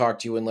I'm going to talk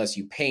to you unless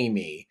you pay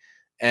me.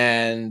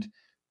 And,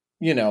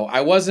 you know,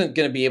 I wasn't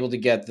going to be able to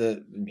get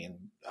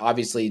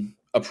obviously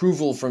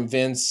approval from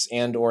Vince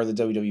and or the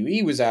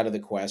WWE was out of the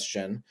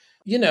question,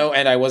 you know,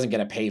 and I wasn't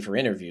going to pay for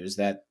interviews.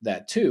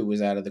 That too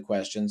was out of the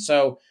question.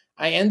 So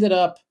I ended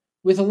up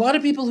with a lot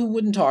of people who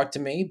wouldn't talk to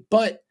me,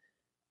 but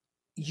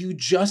you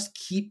just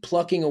keep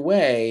plugging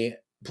away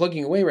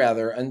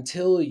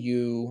until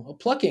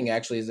plucking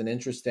actually is an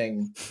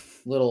interesting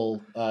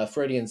little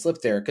Freudian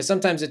slip there. 'Cause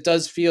sometimes it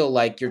does feel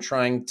like you're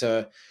trying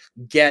to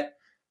get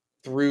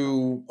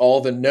through all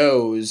the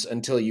no's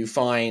until you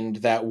find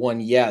that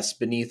one yes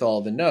beneath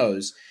all the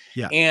no's.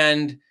 Yeah.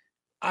 And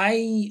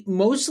I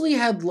mostly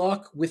had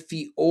luck with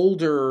the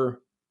older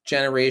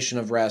generation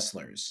of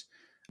wrestlers,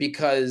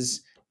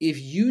 because if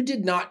you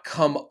did not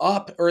come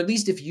up, or at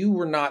least if you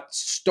were not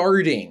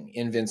starting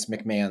in Vince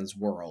McMahon's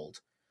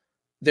world,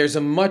 there's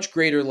a much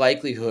greater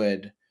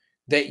likelihood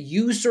that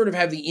you sort of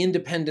have the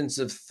independence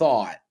of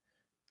thought,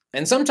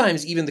 and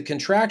sometimes even the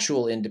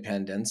contractual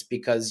independence,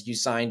 because you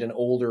signed an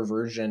older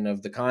version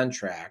of the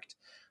contract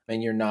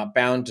and you're not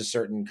bound to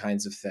certain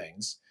kinds of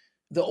things.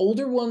 The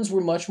older ones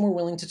were much more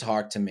willing to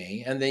talk to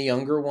me, and the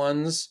younger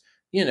ones,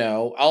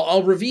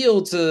 I'll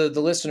reveal to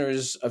the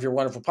listeners of your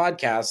wonderful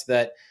podcast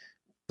that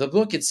the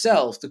book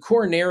itself, the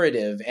core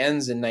narrative,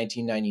 ends in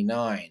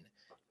 1999.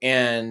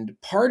 And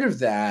part of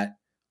that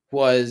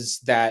was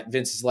that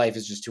Vince's life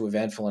is just too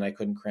eventful and I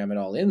couldn't cram it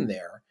all in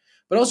there.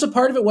 But also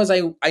part of it was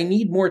I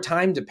need more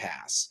time to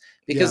pass,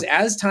 because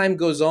as time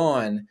goes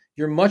on,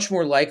 you're much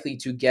more likely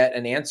to get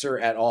an answer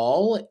at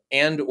all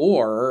and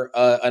or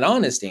an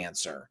honest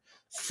answer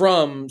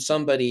from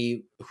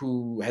somebody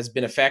who has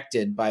been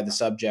affected by the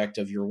subject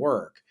of your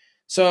work.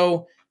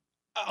 So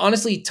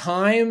honestly,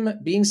 time,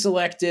 being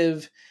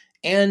selective,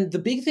 and the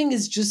big thing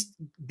is just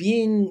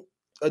being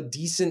a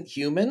decent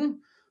human,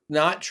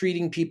 not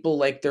treating people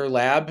like they're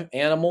lab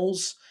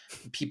animals.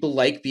 People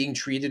like being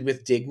treated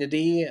with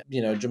dignity.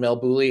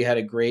 Jamel Booley had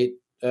a great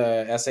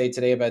essay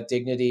today about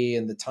dignity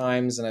in the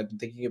Times, and I've been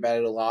thinking about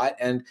it a lot.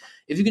 And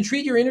if you can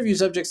treat your interview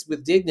subjects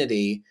with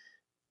dignity,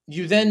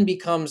 you then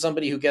become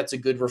somebody who gets a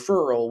good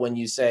referral when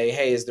you say,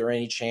 hey, is there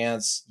any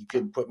chance you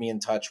could put me in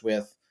touch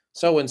with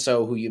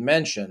so-and-so who you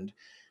mentioned?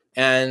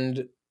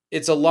 And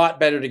it's a lot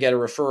better to get a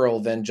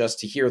referral than just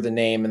to hear the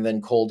name and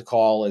then cold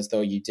call as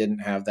though you didn't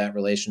have that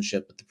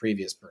relationship with the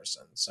previous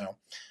person. So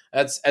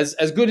that's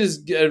as good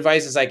as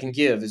advice as I can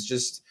give, is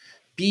just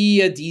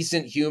be a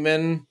decent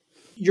human.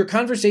 Your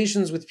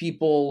conversations with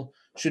people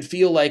should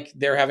feel like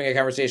they're having a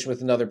conversation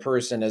with another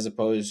person as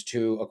opposed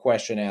to a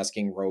question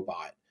asking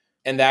robot.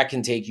 And that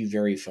can take you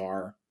very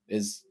far,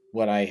 is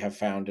what I have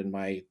found in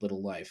my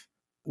little life.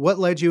 What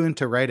led you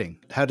into writing?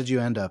 How did you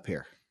end up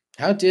here?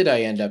 How did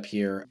I end up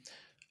here?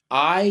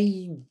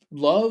 I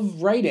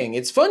love writing.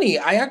 It's funny.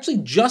 I actually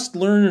just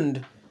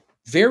learned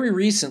very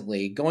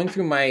recently, going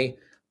through my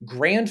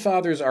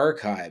grandfather's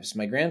archives,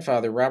 my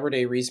grandfather, Robert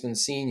A. Riesman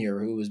Sr.,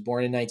 who was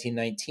born in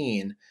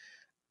 1919,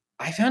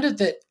 I found out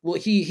that,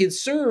 he had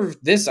served,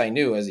 this I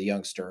knew as a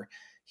youngster,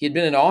 he had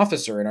been an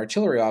officer, an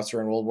artillery officer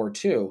in World War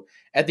II.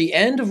 At the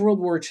end of World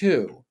War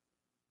II,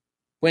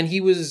 when he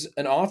was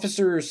an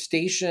officer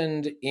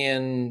stationed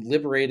in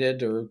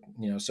liberated or,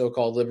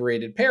 so-called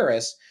liberated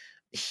Paris,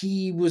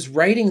 he was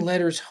writing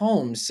letters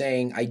home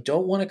saying, I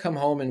don't want to come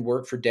home and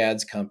work for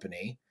Dad's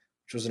company,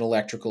 which was an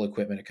electrical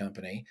equipment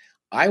company.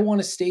 I want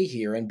to stay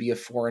here and be a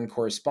foreign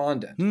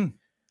correspondent.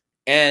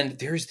 And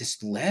there's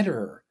this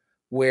letter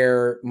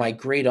where my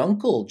great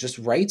uncle just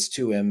writes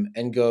to him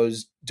and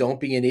goes, don't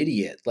be an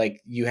idiot.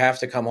 Like, you have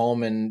to come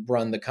home and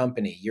run the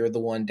company. You're the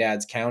one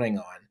Dad's counting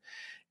on.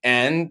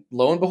 And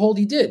lo and behold,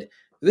 he did.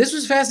 This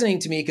was fascinating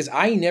to me because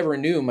I never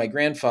knew my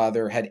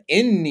grandfather had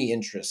any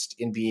interest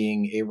in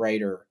being a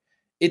writer.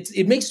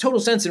 It makes total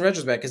sense in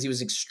retrospect because he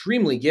was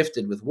extremely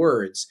gifted with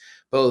words,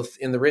 both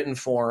in the written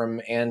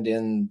form and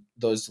in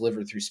those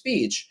delivered through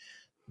speech.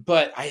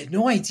 But I had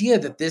no idea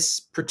that this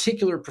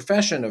particular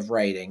profession of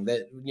writing,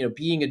 that,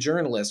 being a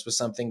journalist, was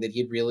something that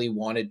he'd really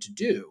wanted to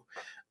do.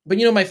 But,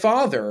 my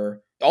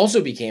father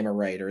also became a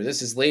writer.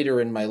 This is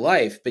later in my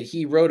life, but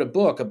he wrote a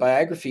book, a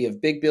biography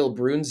of Big Bill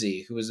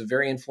Broonzy, who was a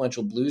very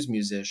influential blues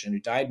musician who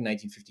died in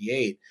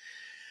 1958.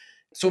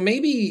 So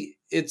maybe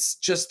it's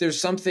just there's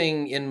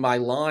something in my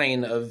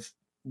line of,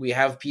 we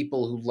have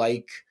people who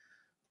like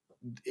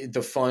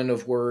the fun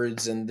of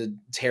words and the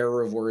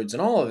terror of words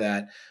and all of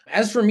that.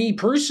 As for me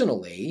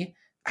personally,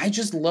 I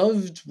just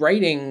loved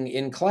writing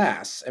in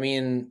class. I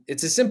mean,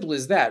 it's as simple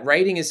as that.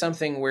 Writing is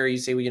something where you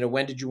say, well,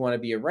 when did you want to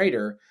be a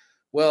writer?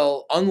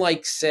 Well,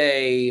 unlike,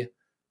 say,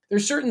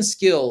 there's certain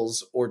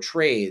skills or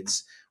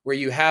trades where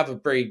you have a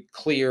very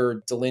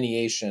clear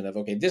delineation of,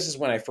 okay, this is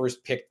when I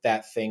first picked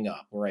that thing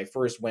up, or I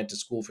first went to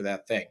school for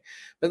that thing.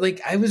 But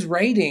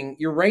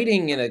you're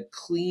writing in a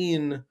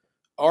clean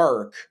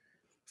arc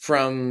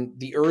from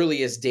the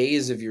earliest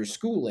days of your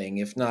schooling,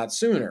 if not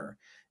sooner.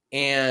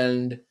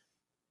 And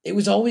it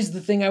was always the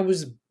thing I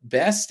was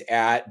best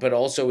at, but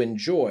also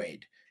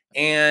enjoyed.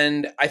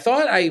 And I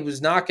thought I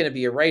was not going to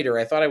be a writer.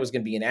 I thought I was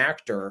going to be an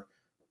actor,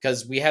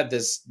 because we had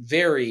this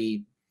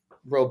very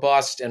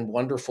robust and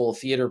wonderful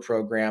theater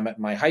program at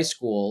my high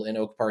school in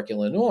Oak Park,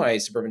 Illinois,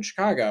 suburban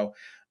Chicago.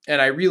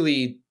 And I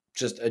really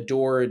just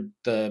adored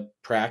the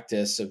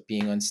practice of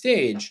being on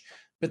stage.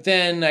 But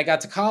then I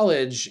got to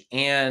college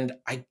and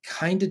I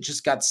kind of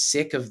just got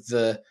sick of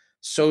the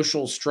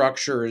social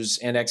structures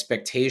and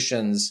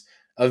expectations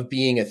of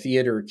being a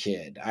theater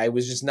kid. I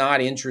was just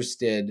not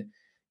interested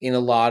in a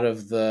lot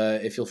of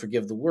the, if you'll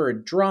forgive the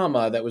word,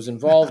 drama that was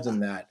involved in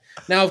that.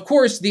 Now, of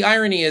course, the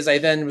irony is I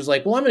then was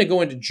like, well, I'm going to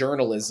go into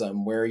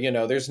journalism where,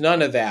 there's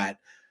none of that,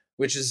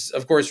 which is,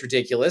 of course,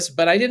 ridiculous.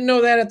 But I didn't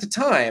know that at the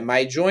time.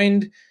 I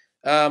joined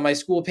my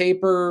school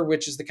paper,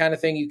 which is the kind of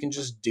thing you can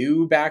just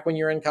do back when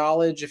you're in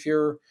college if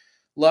you're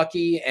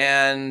lucky.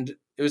 And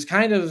it was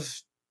kind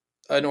of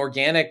an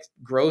organic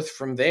growth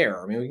from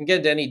there. I mean, we can get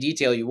into any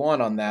detail you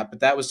want on that, but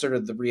that was sort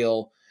of the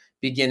real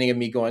beginning of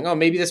me going, oh,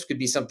 maybe this could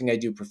be something I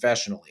do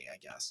professionally, I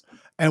guess.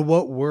 And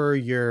what were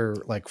your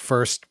like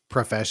first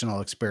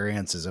professional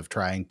experiences of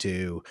trying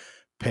to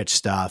pitch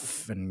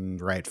stuff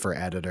and write for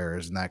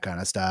editors and that kind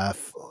of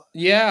stuff?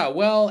 Yeah,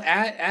 well,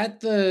 at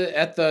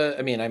the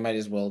I mean, I might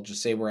as well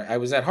just say where I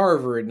was at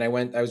Harvard, and I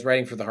was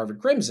writing for the Harvard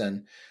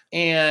Crimson,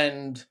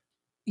 and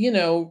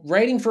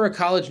writing for a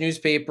college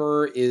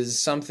newspaper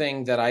is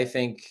something that I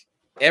think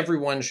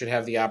everyone should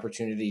have the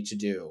opportunity to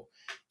do.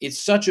 It's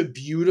such a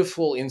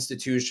beautiful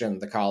institution,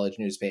 the college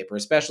newspaper,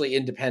 especially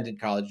independent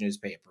college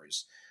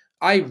newspapers.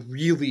 I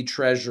really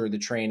treasure the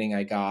training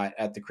I got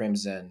at the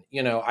Crimson.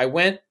 I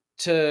went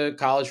to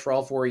college for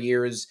all 4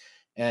 years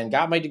and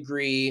got my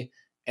degree.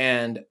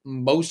 And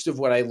most of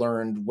what I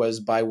learned was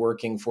by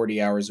working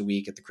 40 hours a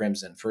week at the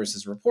Crimson, first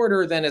as a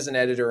reporter, then as an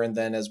editor, and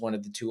then as one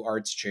of the 2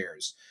 arts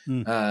chairs,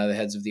 the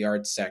heads of the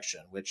arts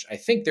section, which I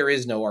think there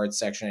is no arts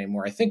section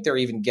anymore. I think they're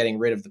even getting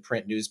rid of the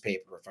print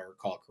newspaper, if I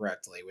recall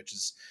correctly, which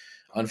is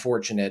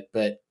unfortunate,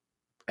 but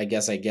I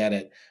guess I get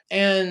it.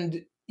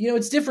 And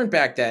it's different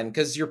back then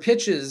because your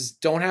pitches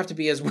don't have to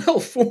be as well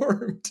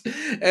formed,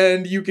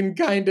 and you can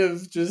kind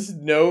of just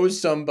know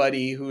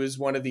somebody who is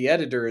one of the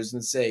editors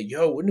and say,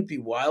 yo, wouldn't it be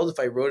wild if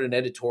I wrote an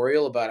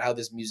editorial about how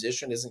this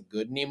musician isn't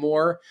good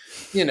anymore?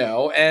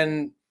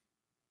 And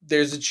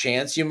there's a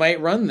chance you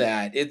might run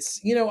that. It's,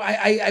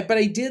 but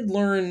I did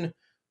learn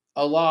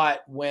a lot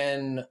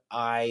when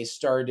I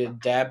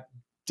started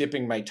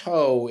dipping my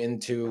toe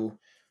into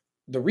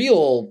the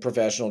real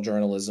professional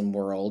journalism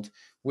world,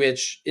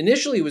 which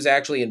initially was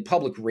actually in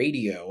public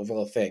radio, of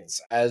all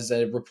things, as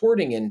a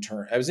reporting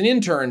intern. I was an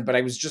intern, but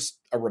I was just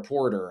a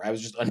reporter. I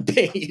was just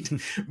unpaid,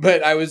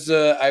 but I was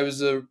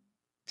a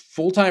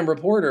full-time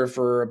reporter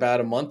for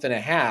about a month and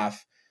a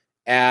half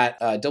at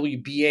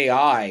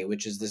WBAI,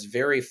 which is this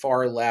very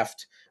far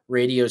left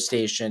radio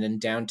station in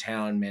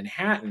downtown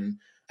Manhattan.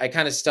 I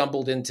kind of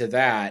stumbled into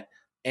that,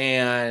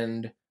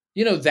 and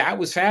that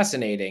was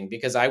fascinating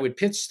because I would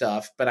pitch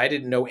stuff, but I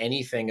didn't know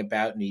anything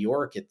about New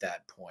York at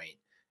that point.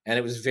 And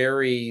it was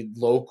very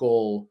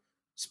local,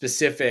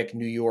 specific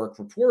New York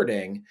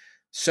reporting.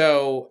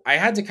 So I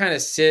had to kind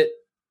of sit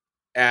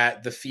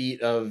at the feet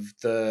of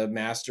the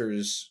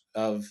masters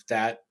of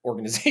that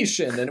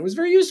organization, and it was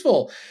very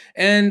useful.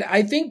 And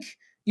I think,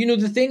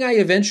 the thing I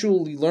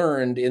eventually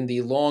learned in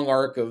the long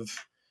arc of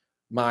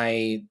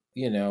my,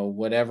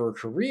 whatever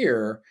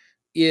career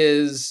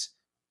is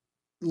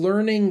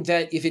learning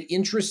that if it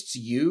interests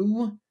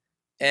you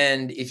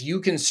and if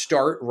you can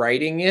start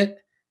writing it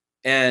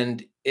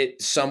and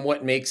it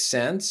somewhat makes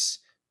sense,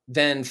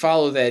 then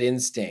follow that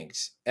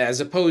instinct,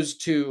 as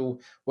opposed to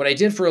what I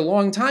did for a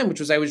long time, which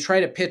was I would try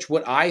to pitch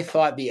what I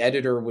thought the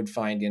editor would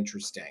find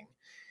interesting,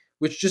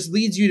 which just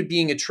leads you to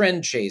being a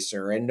trend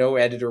chaser, and no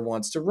editor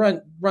wants to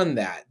run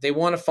that. They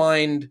want to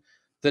find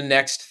the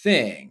next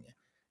thing.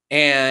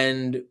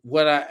 And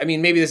what I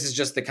mean, maybe this is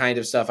just the kind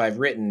of stuff I've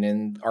written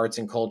in arts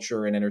and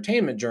culture and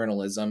entertainment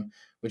journalism,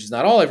 which is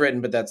not all I've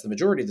written, but that's the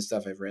majority of the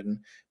stuff I've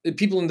written. The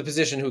people in the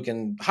position who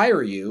can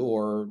hire you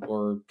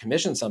or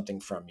commission something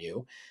from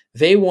you,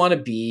 they want to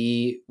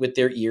be with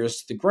their ears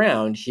to the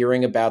ground,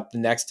 hearing about the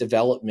next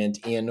development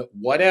in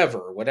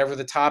whatever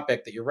the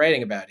topic that you're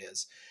writing about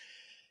is.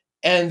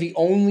 And the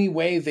only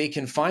way they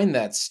can find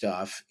that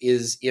stuff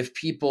is if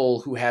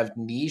people who have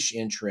niche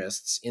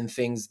interests in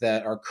things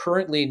that are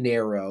currently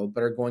narrow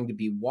but are going to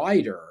be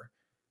wider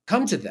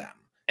come to them.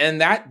 And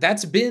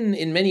that's been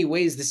in many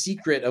ways the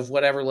secret of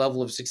whatever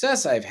level of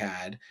success I've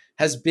had,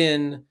 has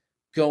been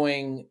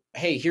going,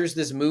 hey, here's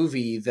this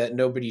movie that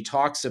nobody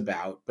talks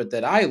about, but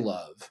that I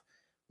love.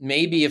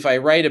 Maybe if I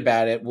write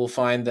about it, we'll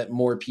find that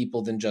more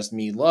people than just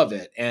me love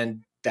it.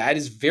 And that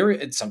is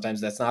sometimes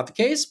that's not the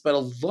case, but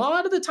a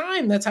lot of the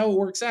time that's how it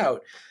works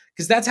out,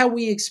 because that's how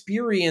we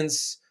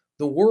experience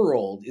the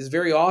world, is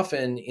very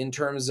often in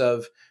terms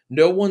of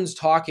no one's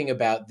talking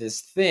about this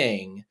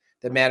thing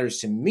that matters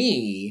to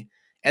me.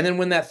 And then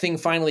when that thing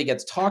finally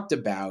gets talked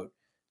about,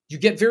 you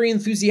get very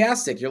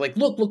enthusiastic. You're like,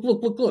 look,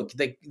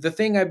 the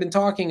thing I've been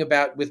talking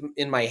about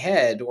in my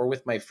head or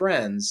with my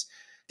friends,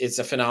 it's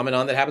a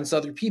phenomenon that happens to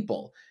other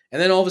people. And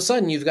then all of a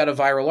sudden you've got a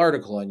viral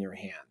article on your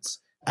hands.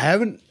 I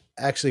haven't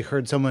actually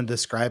heard someone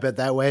describe it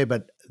that way,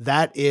 but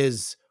that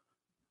is,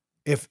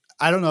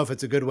 I don't know if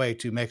it's a good way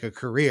to make a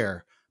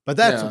career, but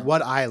that's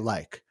what I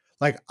like.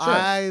 Like, sure.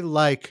 I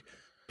like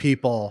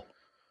people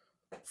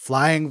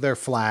flying their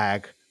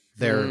flag,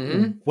 their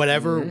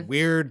whatever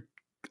weird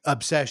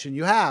obsession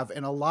you have.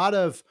 And a lot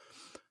of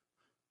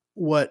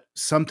what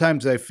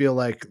sometimes I feel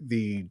like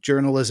the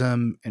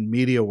journalism and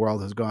media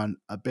world has gone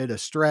a bit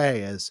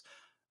astray is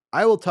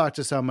I will talk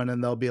to someone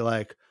and they'll be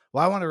like,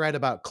 well, I want to write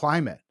about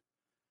climate.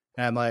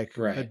 And I'm like,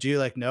 do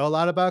you know a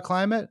lot about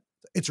climate?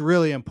 It's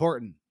really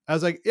important. I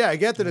was like, yeah, I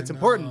get that it's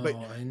important, but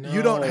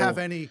you don't have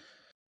any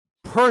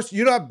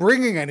you're not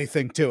bringing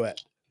anything to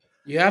it.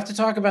 You have to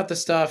talk about the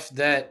stuff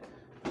that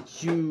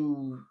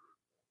you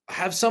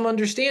have some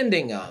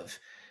understanding of.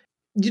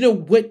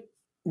 What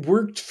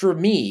worked for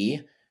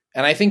me,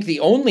 and I think the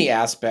only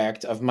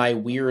aspect of my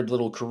weird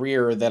little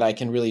career that I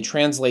can really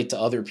translate to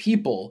other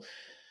people,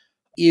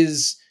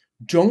 is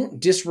don't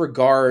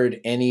disregard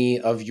any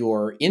of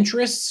your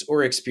interests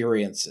or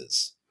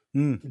experiences.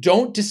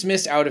 Don't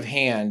dismiss out of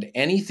hand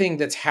anything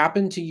that's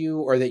happened to you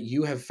or that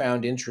you have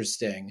found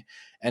interesting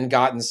and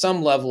gotten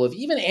some level of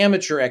even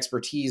amateur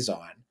expertise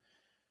on.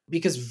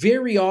 Because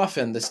very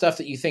often the stuff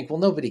that you think, well,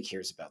 nobody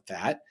cares about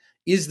that,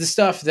 is the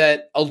stuff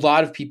that a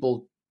lot of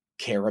people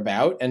care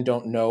about and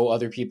don't know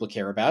other people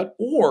care about,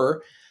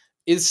 or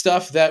is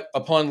stuff that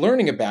upon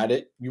learning about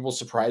it, you will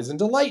surprise and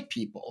delight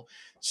people.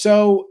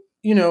 So,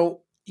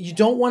 you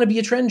don't want to be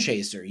a trend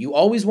chaser. You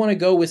always want to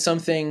go with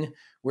something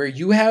where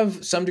you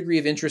have some degree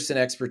of interest and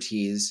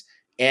expertise,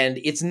 and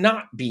it's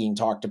not being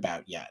talked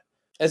about yet,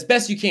 as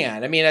best you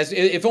can. I mean, as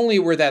if only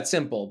it were that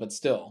simple, but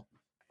still.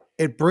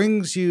 It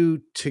brings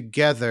you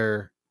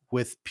together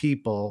with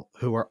people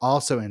who are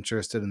also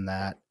interested in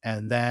that,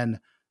 and then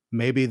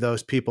maybe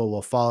those people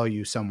will follow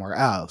you somewhere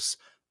else.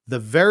 The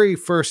very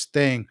first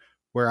thing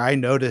where I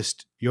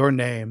noticed your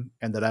name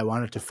and that I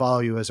wanted to follow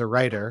you as a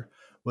writer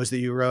was that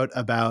you wrote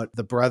about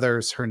the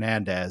brothers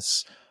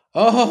Hernandez.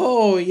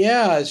 Oh,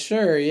 yeah,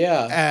 sure,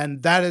 yeah.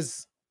 And that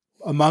is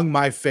among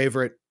my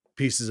favorite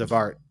pieces of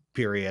art,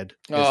 period,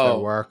 is their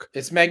work.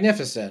 It's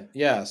magnificent,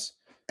 yes.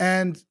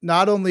 And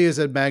not only is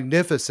it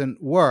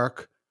magnificent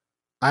work,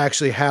 I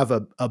actually have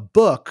a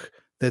book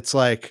that's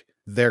like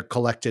their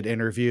collected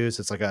interviews.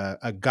 It's like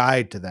a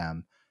guide to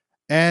them.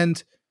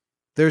 And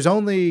there's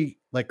only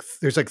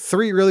there's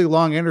 3 really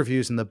long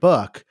interviews in the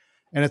book.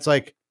 And it's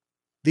like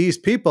these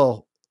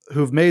people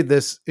who've made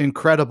this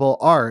incredible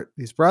art,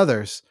 these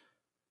brothers,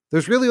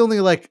 there's really only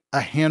like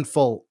a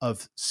handful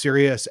of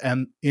serious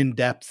and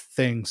in-depth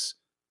things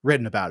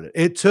written about it.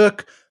 It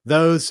took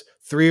those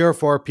 3 or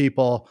 4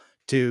 people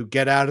to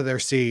get out of their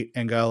seat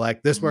and go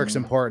like, this work's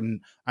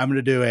important. I'm going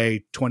to do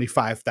a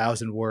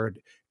 25,000 word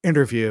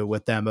interview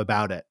with them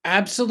about it.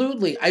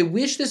 Absolutely. I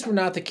wish this were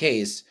not the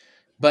case,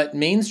 but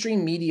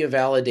mainstream media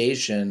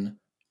validation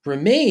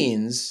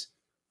remains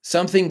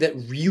something that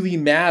really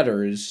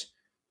matters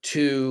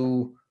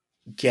to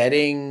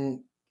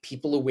getting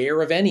people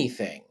aware of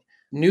anything.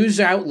 News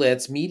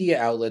outlets,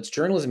 media outlets,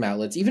 journalism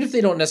outlets, even if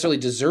they don't necessarily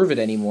deserve it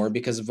anymore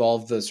because of all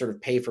of the sort of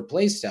pay for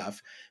play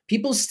stuff,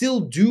 people still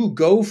do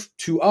go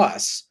to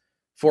us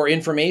for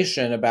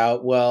information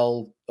about,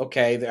 well,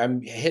 okay,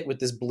 I'm hit with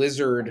this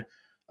blizzard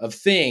of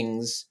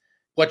things.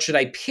 What should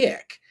I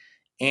pick?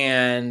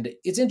 And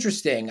it's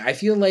interesting. I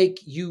feel like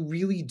you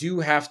really do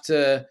have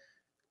to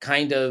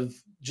kind of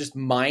just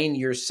mine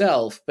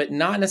yourself, but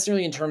not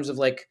necessarily in terms of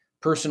like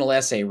personal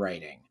essay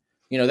writing.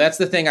 That's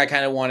the thing I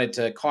kind of wanted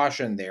to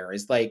caution there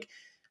is like,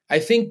 I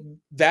think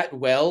that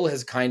well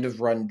has kind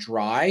of run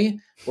dry,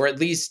 or at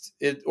least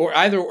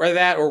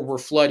we're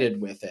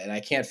flooded with it.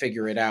 I can't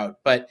figure it out,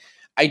 but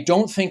I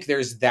don't think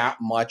there's that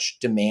much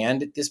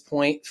demand at this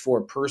point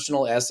for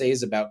personal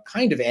essays about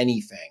kind of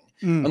anything,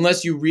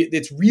 unless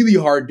it's really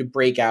hard to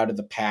break out of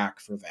the pack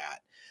for that.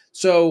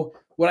 So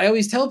what I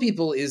always tell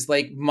people is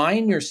like,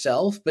 mine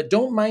yourself, but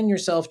don't mine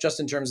yourself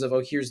just in terms of,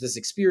 oh, here's this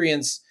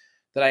experience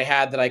that I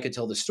had that I could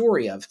tell the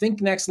story of.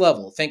 Think next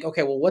level. Think,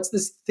 okay, well, what's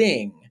this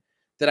thing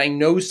that I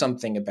know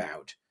something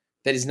about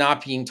that is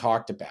not being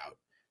talked about?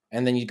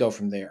 And then you go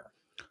from there.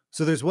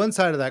 So there's one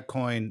side of that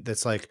coin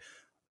that's like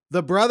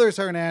the brothers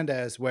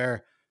Hernandez,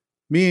 where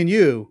me and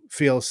you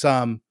feel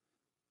some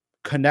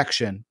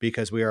connection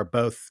because we are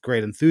both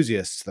great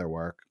enthusiasts of their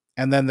work.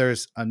 And then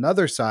there's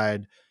another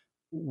side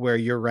where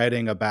you're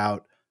writing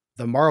about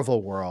the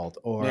Marvel world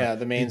or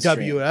the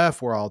mainstream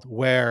WF world,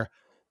 where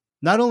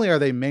not only are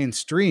they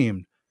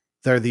mainstream,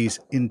 they're these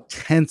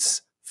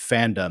intense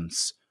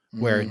fandoms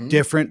where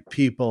different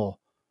people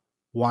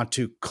want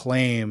to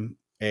claim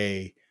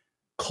a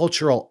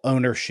cultural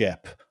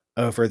ownership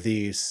over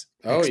these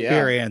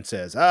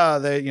experiences.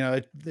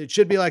 It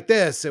should be like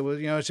this. It was,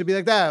 it should be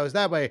like that. It was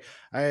that way.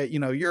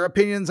 Your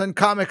opinions on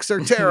comics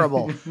are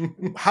terrible.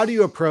 How do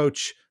you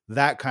approach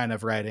that kind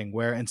of writing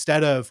where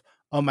instead of,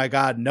 oh my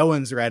God, no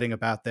one's writing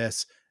about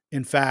this,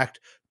 in fact,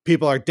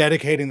 people are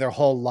dedicating their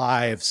whole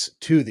lives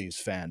to these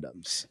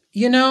fandoms?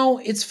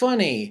 It's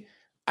funny.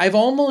 I've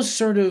almost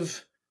sort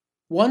of,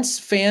 once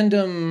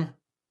fandom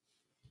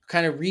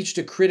kind of reached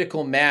a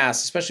critical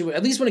mass, especially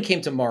at least when it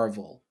came to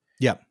Marvel.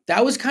 Yeah.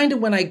 That was kind of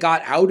when I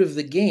got out of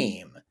the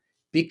game,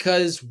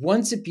 because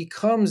once it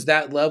becomes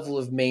that level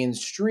of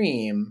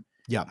mainstream,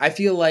 I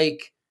feel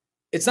like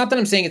it's not that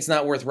I'm saying it's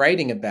not worth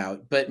writing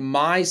about, but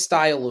my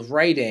style of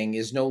writing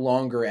is no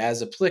longer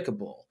as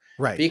applicable.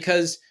 Right.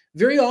 Because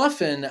very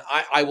often,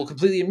 I will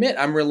completely admit,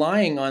 I'm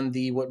relying on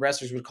what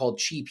wrestlers would call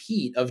cheap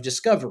heat of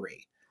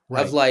discovery.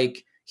 Right. Of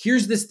like,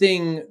 here's this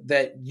thing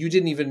that you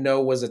didn't even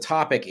know was a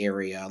topic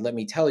area. Let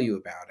me tell you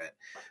about it.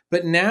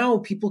 But now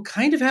people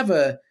kind of have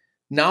a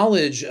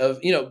knowledge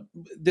of,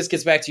 this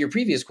gets back to your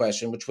previous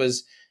question, which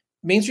was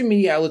mainstream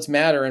media outlets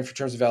matter in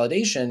terms of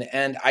validation.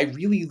 And I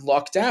really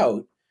lucked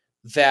out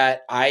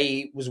that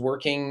I was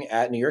working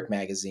at New York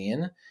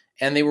Magazine,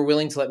 and they were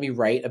willing to let me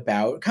write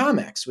about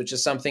comics, which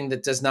is something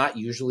that does not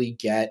usually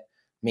get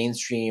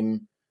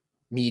mainstream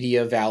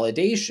media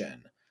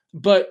validation.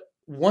 But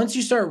once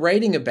you start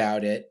writing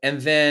about it,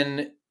 and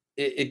then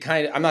it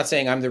kind of, I'm not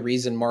saying I'm the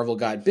reason Marvel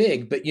got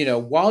big, but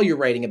while you're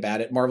writing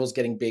about it, Marvel's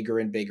getting bigger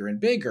and bigger and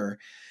bigger.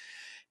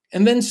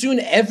 And then soon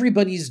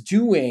everybody's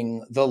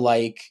doing the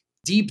like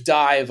deep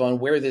dive on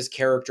where this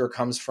character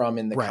comes from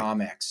in the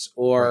comics,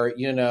 or,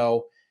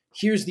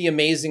 here's the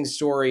amazing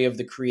story of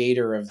the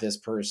creator of this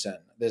person,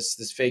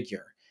 this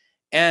figure.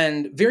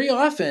 And very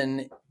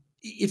often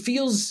it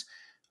feels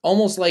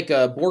almost like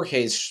a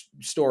Borges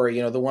story,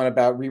 the one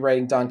about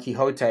rewriting Don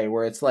Quixote,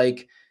 where it's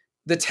like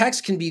the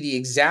text can be the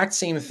exact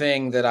same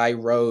thing that I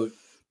wrote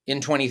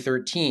in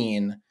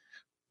 2013,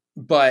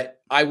 but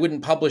I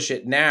wouldn't publish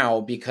it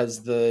now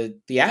because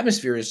the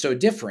atmosphere is so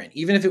different.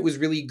 Even if it was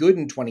really good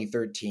in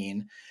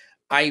 2013,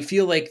 I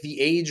feel like the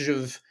age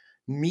of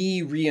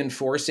me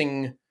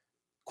reinforcing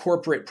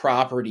corporate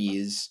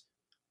properties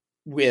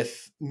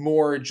with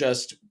more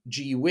just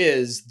gee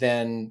whiz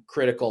than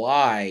critical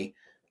eye.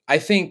 I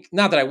think,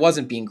 not that I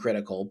wasn't being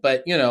critical,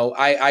 but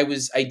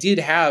I did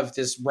have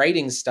this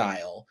writing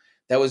style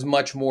that was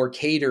much more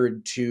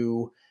catered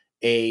to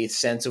a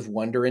sense of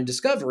wonder and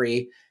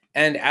discovery.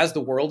 And as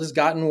the world has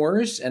gotten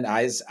worse, and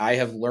as I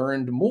have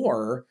learned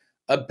more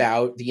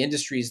about the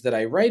industries that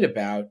I write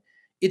about,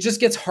 it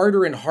just gets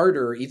harder and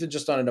harder, even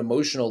just on an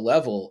emotional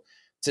level,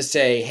 to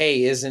say,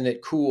 hey, isn't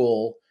it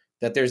cool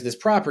that there's this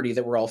property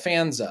that we're all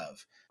fans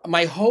of?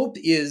 My hope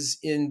is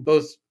in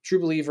both True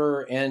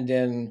Believer and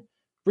in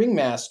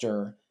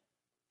Ringmaster,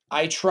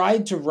 I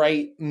tried to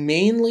write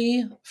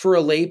mainly for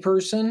a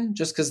layperson,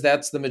 just because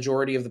that's the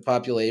majority of the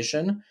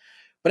population.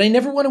 But I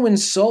never want to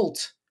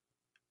insult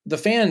the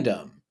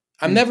fandom.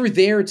 I'm never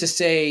there to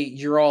say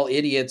you're all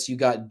idiots, you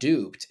got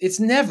duped.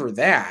 It's never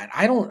that.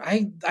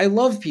 I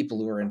love people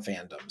who are in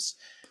fandoms.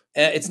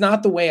 It's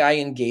not the way I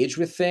engage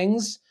with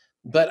things,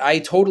 but I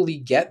totally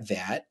get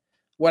that.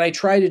 What I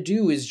try to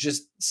do is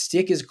just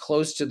stick as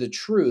close to the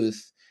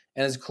truth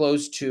and as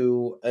close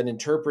to an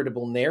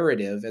interpretable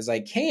narrative as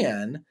I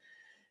can,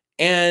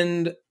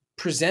 and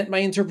present my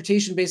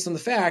interpretation based on the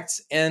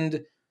facts.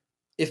 And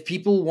if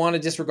people want to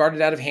disregard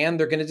it out of hand,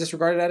 they're going to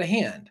disregard it out of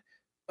hand.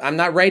 I'm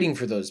not writing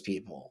for those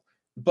people.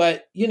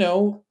 But,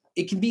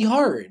 it can be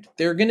hard.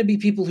 There are going to be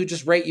people who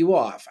just write you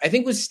off. I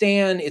think with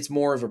Stan, it's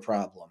more of a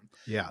problem.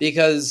 Yeah.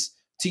 Because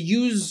to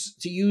use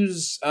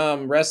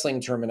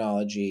wrestling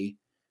terminology,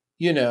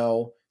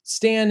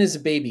 Stan is a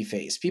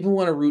babyface. People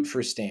want to root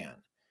for Stan.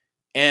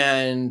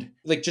 And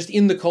like just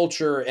in the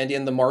culture and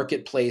in the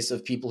marketplace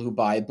of people who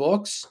buy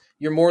books,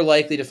 you're more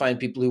likely to find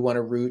people who want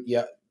to root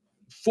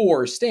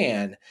for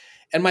Stan.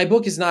 And my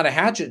book is not a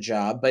hatchet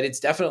job, but it's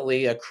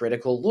definitely a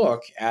critical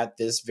look at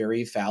this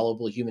very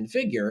fallible human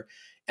figure.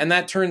 And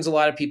that turns a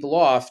lot of people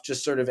off,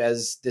 just sort of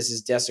as this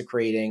is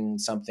desecrating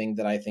something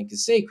that I think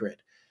is sacred.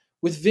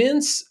 With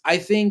Vince, I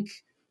think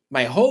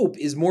my hope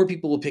is more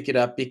people will pick it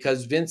up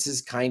because Vince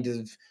has kind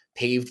of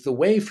paved the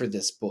way for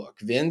this book.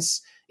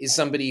 Vince is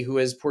somebody who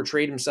has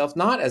portrayed himself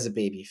not as a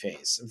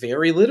babyface.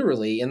 Very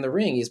literally in the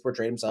ring, he's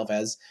portrayed himself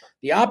as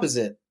the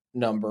opposite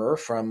number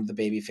from the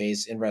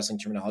babyface in wrestling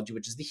terminology,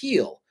 which is the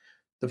heel.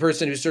 The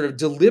person who's sort of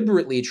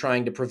deliberately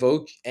trying to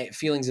provoke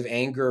feelings of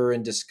anger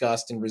and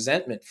disgust and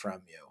resentment from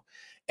you.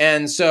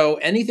 And so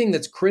anything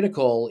that's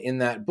critical in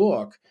that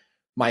book,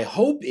 my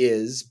hope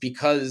is,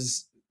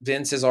 because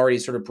Vince has already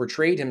sort of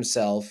portrayed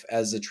himself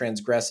as a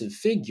transgressive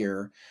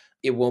figure,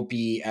 it won't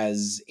be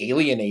as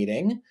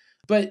alienating.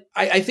 But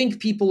I think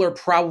people are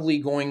probably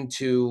going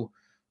to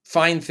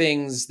find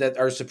things that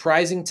are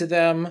surprising to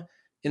them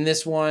in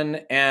this one.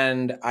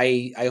 And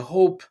I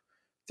hope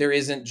there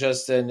isn't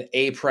just an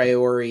a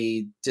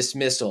priori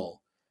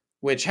dismissal,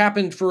 which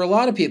happened for a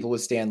lot of people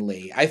with Stan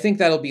Lee. I think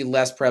that'll be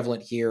less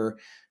prevalent here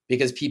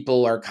because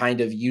people are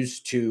kind of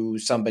used to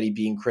somebody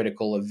being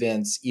critical of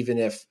Vince, even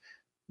if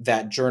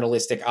that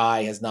journalistic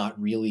eye has not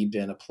really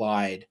been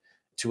applied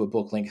to a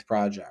book-length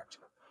project.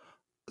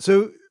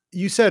 So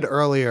you said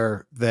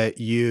earlier that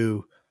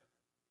you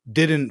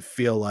didn't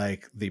feel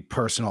like the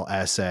personal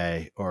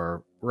essay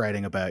or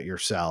writing about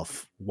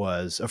yourself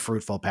was a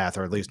fruitful path,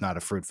 or at least not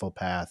a fruitful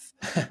path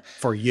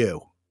for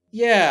you.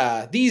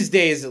 Yeah, these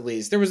days at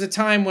least. There was a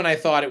time when I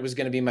thought it was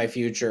going to be my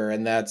future,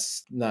 and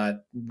that's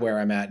not where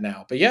I'm at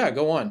now. But yeah,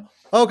 go on.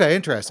 Okay,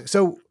 interesting.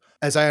 So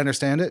as I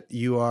understand it,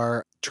 you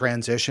are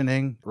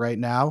transitioning right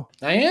now?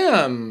 I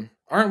am.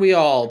 Aren't we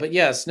all? But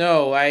yes,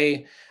 no,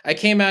 I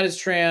came out as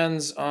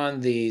trans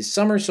on the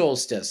summer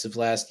solstice of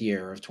last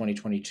year of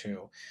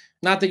 2022.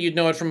 Not that you'd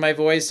know it from my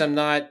voice. I'm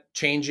not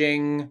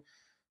changing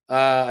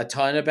a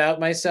ton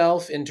about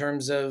myself in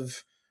terms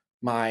of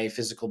my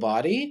physical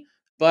body,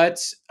 but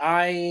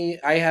I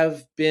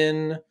have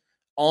been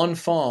en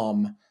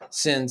femme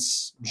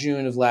since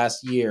June of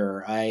last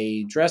year.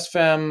 I dress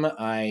femme,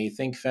 I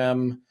think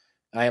femme,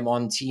 I am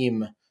on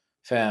team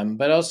femme,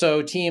 but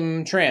also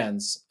team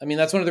trans. I mean,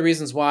 that's one of the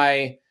reasons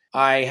why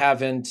I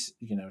haven't,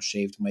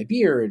 shaved my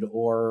beard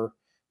or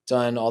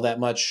done all that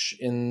much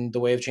in the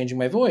way of changing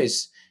my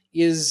voice,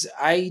 is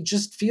I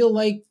just feel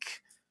like,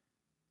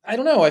 I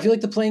don't know, I feel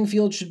like the playing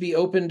field should be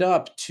opened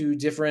up to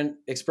different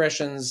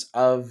expressions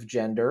of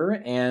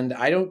gender, and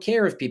I don't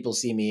care if people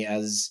see me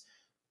as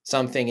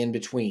something in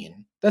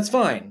between. That's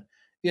fine.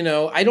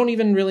 I don't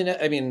even really know.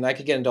 I mean, I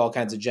could get into all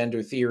kinds of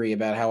gender theory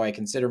about how I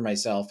consider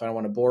myself. I don't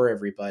want to bore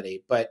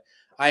everybody, but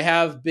I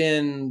have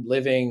been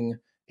living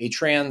a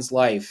trans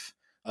life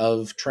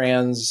of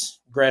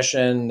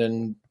transgression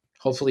and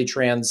hopefully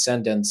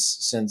transcendence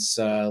since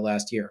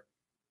last year.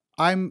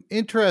 I'm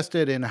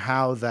interested in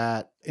how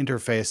that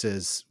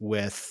interfaces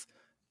with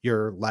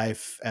your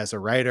life as a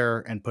writer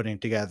and putting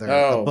together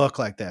a book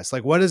like this.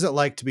 Like, what is it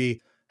like to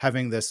be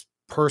having this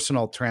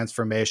personal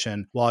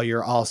transformation while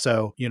you're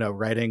also,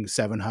 writing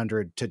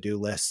 700 to-do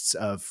lists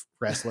of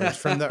wrestlers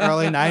from the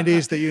early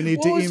 90s that you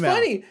need to email?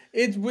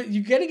 It's funny.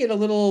 You're getting it a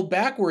little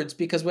backwards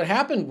because what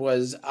happened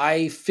was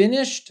I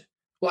finished.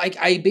 Well,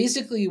 I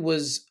basically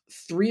was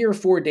 3 or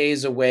 4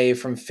 days away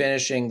from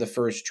finishing the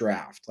first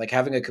draft, like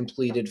having a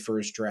completed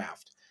first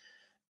draft.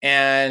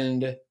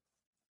 And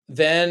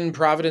then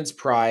Providence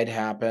Pride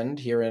happened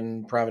here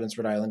in Providence,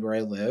 Rhode Island, where I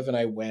live. And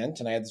I went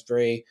and I had this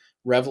very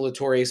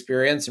revelatory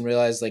experience and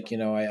realized, like,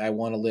 I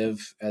want to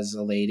live as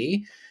a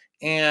lady.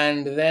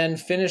 And then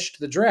finished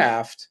the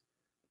draft.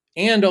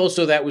 And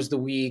also that was the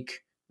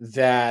week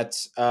that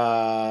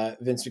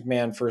Vince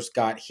McMahon first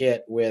got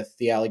hit with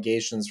the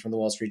allegations from the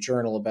Wall Street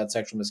Journal about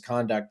sexual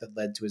misconduct that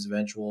led to his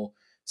eventual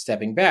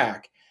stepping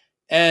back.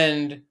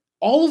 And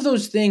all of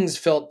those things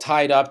felt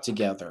tied up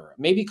together.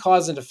 Maybe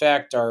cause and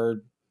effect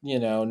are,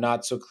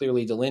 not so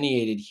clearly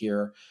delineated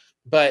here,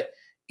 but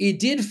it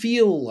did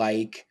feel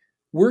like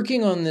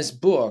working on this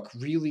book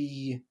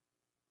really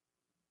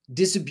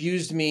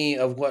disabused me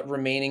of what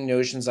remaining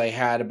notions I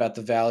had about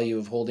the value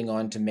of holding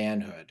on to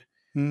manhood.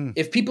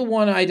 If people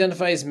want to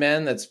identify as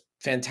men, that's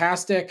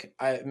fantastic.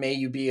 May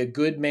you be a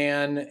good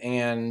man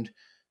and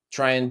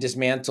try and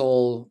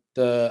dismantle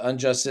the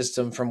unjust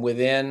system from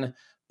within.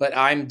 But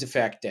I'm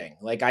defecting.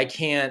 Like, I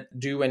can't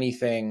do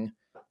anything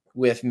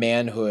with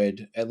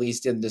manhood, at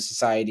least in the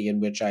society in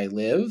which I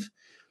live.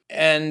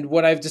 And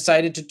what I've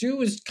decided to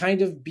do is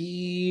kind of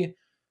be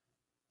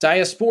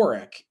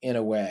diasporic in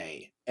a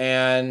way.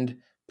 And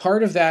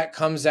part of that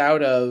comes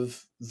out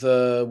of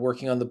the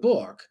working on the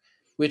book,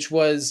 which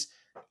was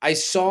I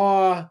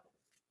saw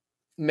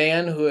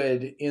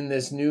manhood in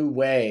this new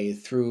way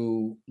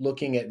through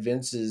looking at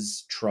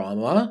Vince's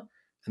trauma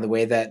and the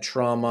way that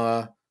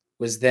trauma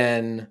was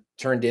then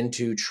turned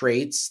into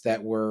traits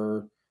that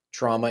were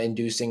trauma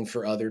inducing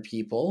for other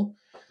people.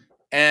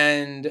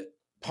 And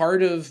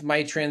part of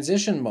my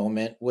transition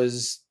moment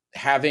was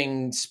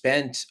having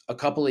spent a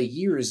couple of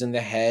years in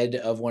the head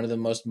of one of the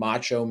most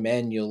macho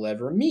men you'll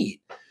ever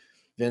meet,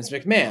 Vince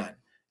McMahon,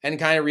 and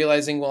kind of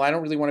realizing, well, I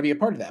don't really want to be a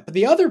part of that. But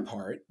the other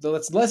part, though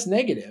that's less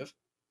negative,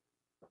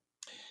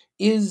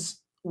 is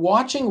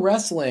watching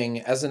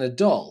wrestling as an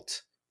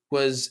adult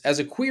as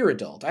a queer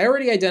adult. I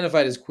already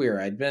identified as queer.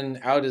 I'd been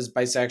out as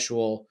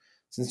bisexual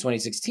since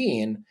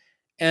 2016,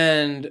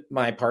 and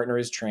my partner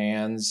is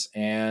trans,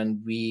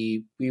 and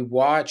we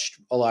watched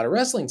a lot of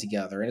wrestling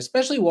together, and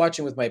especially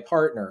watching with my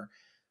partner,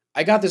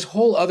 I got this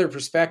whole other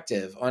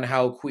perspective on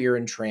how queer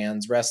and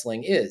trans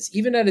wrestling is.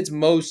 Even at its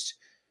most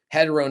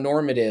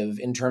heteronormative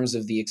in terms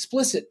of the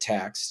explicit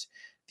text,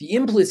 the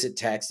implicit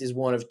text is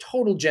one of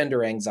total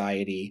gender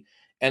anxiety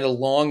and a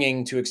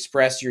longing to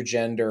express your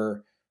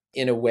gender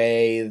in a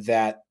way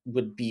that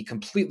would be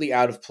completely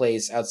out of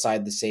place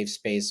outside the safe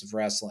space of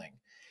wrestling.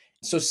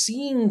 So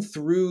seeing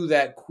through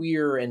that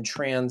queer and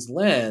trans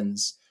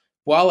lens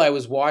while I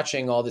was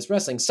watching all this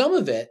wrestling, some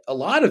of it, a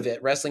lot of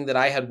it, wrestling that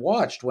I had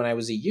watched when I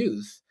was a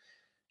youth,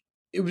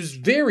 it was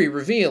very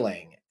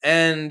revealing.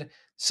 And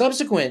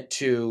subsequent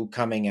to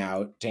coming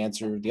out, to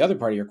answer the other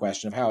part of your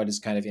question of how it is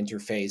kind of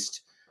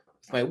interfaced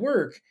with my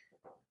work,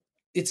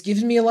 it's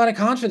given me a lot of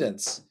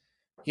confidence.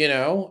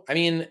 I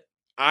mean,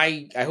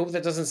 I hope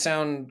that doesn't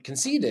sound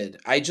conceited.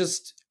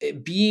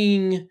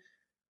 Being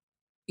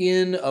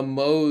in a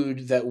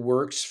mode that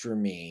works for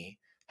me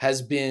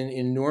has been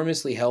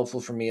enormously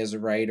helpful for me as a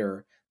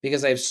writer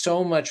because I have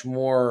so much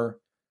more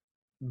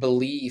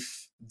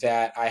belief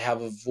that I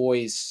have a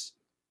voice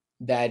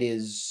that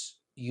is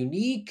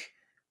unique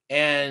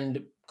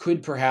and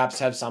could perhaps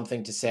have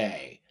something to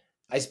say.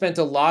 I spent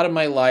a lot of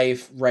my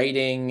life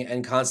writing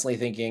and constantly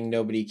thinking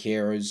nobody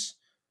cares,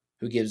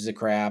 who gives a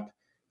crap.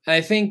 And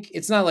I think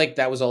it's not like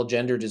that was all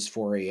gender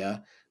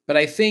dysphoria, but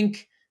I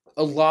think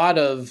a lot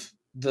of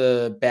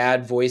the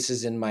bad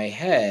voices in my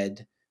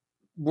head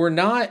were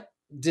not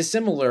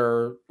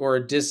dissimilar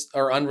or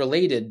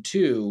unrelated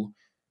to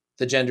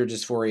the gender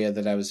dysphoria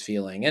that I was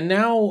feeling. And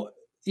now,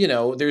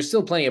 there's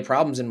still plenty of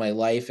problems in my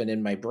life and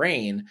in my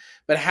brain,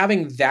 but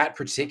having that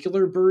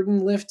particular burden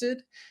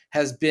lifted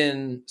has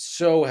been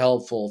so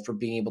helpful for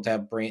being able to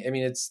have brain. I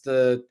mean,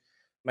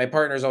 my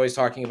partner's always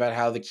talking about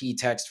how the key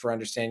text for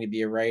understanding to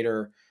be a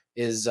writer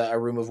is a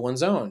room of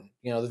one's own,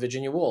 the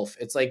Virginia Woolf.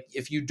 It's like,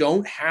 if you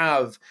don't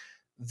have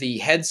the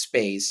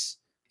headspace,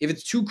 if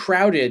it's too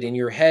crowded in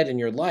your head and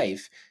your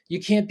life,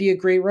 you can't be a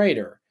great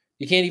writer.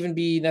 You can't even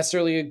be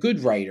necessarily a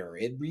good writer.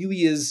 It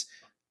really is,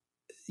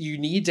 you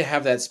need to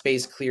have that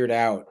space cleared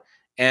out.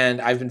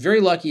 And I've been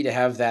very lucky to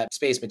have that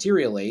space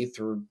materially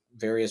through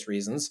various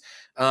reasons.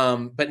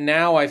 But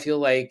now I feel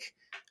like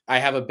I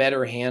have a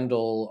better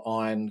handle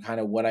on kind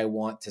of what I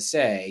want to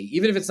say,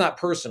 even if it's not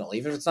personal,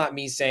 even if it's not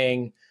me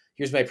saying,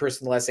 here's my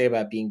personal essay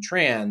about being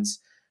trans.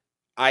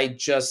 I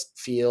just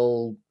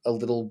feel a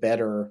little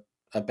better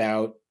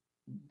about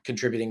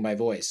contributing my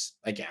voice,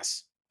 I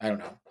guess. I don't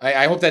know.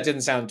 I hope that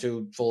didn't sound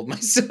too full of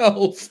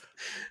myself.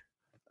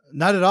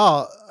 Not at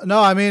all.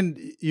 No, I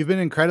mean, you've been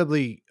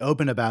incredibly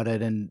open about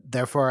it, and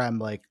therefore I'm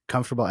like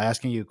comfortable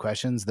asking you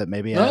questions that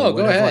maybe I No,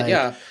 would go have ahead.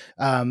 like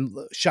Yeah.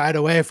 shied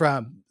away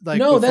from like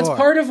No, that's before.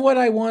 part of what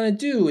I want to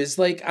do is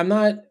like, I'm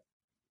not,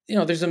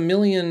 there's a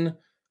million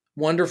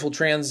wonderful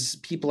trans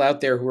people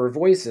out there who are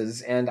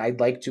voices. And I'd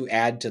like to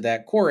add to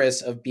that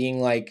chorus of being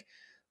like,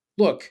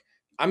 look,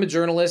 I'm a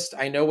journalist.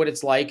 I know what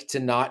it's like to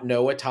not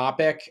know a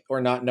topic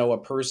or not know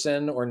a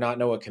person or not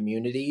know a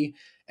community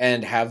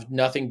and have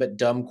nothing but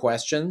dumb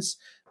questions.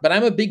 But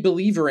I'm a big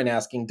believer in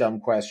asking dumb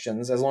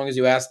questions as long as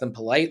you ask them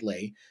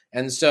politely.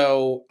 And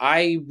so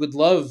I would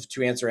love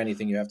to answer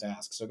anything you have to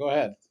ask. So go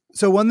ahead.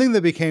 So one thing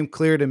that became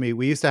clear to me,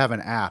 we used to have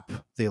an app,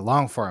 the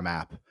long form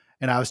app,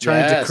 and I was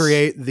trying to Yes.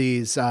 create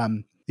these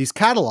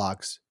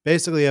catalogs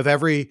basically of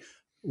every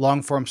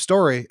long form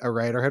story a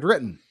writer had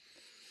written.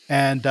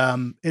 And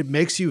it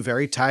makes you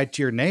very tied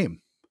to your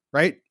name,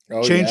 right?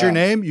 Oh, Change yeah. your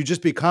name, you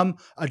just become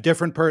a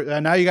different person.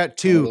 And now you got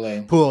two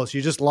Totally. pools.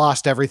 You just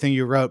lost everything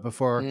you wrote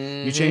before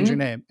you change your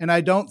Mhm. name. And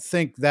I don't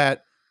think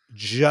that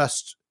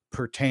just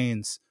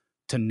pertains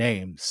to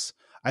names.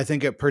 I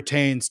think it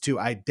pertains to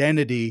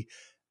identity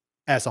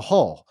as a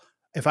whole.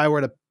 If I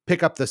were to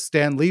pick up the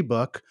Stan Lee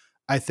book,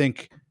 I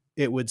think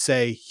it would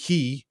say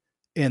he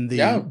in the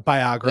Yeah.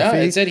 biography.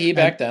 Yeah, it said he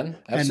back then.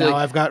 And Absolutely. now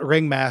I've got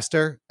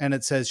Ringmaster and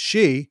it says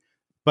she,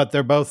 but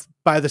they're both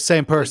by the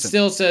same It person.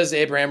 still says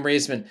Abraham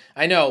Riesman.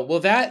 I know. Well,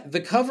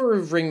 the cover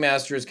of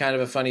Ringmaster is kind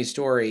of a funny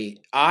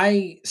story.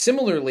 I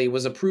similarly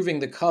was approving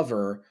the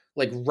cover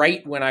like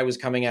right when I was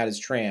coming out as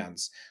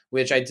trans,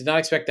 which I did not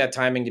expect that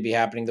timing to be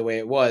happening the way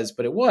it was,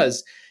 but it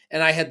was.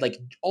 And I had like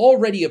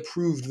already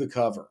approved the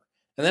cover.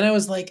 And then I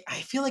was like, I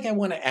feel like I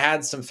want to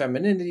add some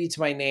femininity to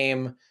my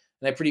name.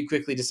 And I pretty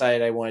quickly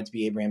decided I wanted to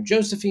be Abraham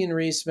Josephine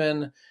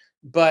Riesman.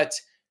 But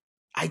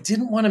I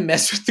didn't want to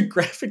mess with the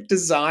graphic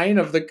design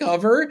of the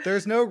cover.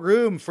 There's no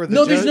room for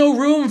the there's no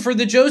room for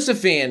the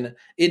Josephine.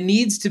 It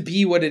needs to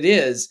be what it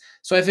is.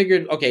 So I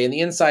figured, okay, in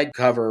the inside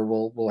cover,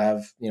 we'll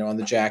have, on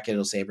the jacket,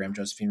 it'll say Abraham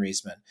Josephine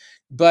Riesman.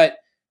 But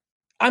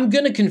I'm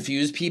going to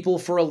confuse people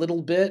for a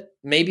little bit,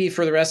 maybe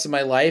for the rest of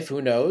my life,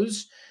 who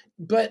knows?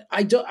 But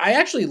I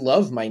actually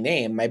love my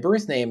name. My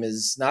birth name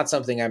is not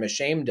something I'm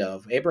ashamed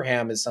of.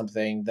 Abraham is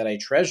something that I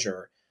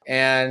treasure.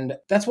 And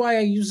that's why I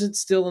use it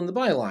still in the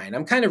byline.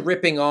 I'm kind of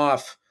ripping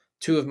off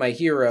two of my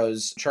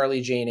heroes, Charlie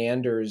Jane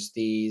Anders,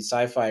 the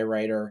sci-fi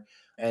writer,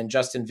 and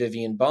Justin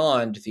Vivian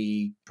Bond,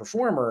 the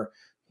performer,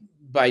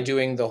 by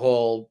doing the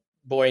whole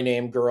boy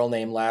name, girl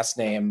name, last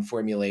name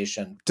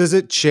formulation. Does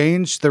it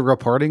change the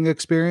reporting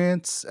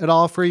experience at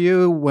all for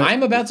you?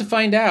 I'm about to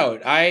find out.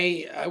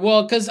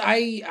 Because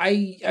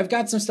I've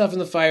got some stuff in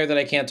the fire that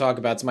I can't talk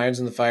about. Some irons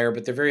in the fire,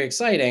 but they're very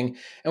exciting.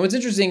 And what's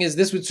interesting is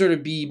this would sort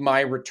of be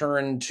my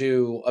return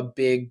to a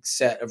big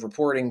set of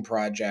reporting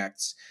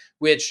projects,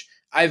 which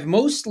I've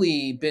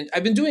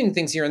been doing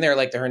things here and there,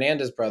 like the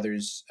Hernandez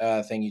brothers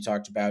thing you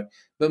talked about,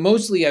 but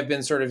mostly I've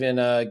been sort of in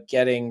a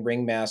getting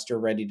Ringmaster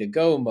ready to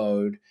go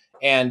mode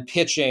and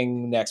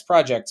pitching next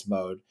projects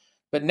mode.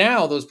 But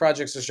now those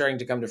projects are starting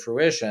to come to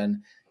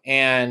fruition,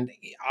 and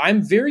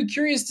I'm very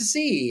curious to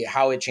see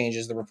how it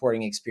changes the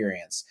reporting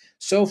experience.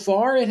 So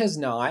far, it has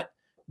not,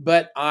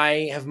 but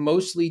I have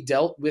mostly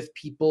dealt with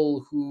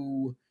people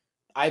who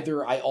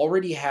either I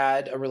already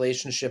had a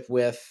relationship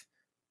with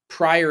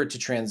prior to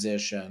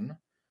transition,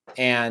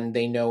 and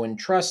they know and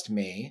trust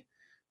me,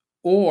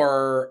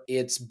 or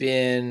it's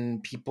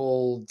been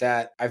people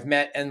that I've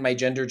met and my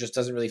gender just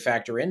doesn't really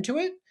factor into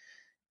it.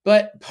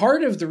 But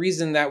part of the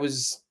reason that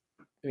was,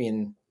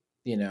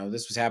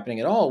 this was happening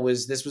at all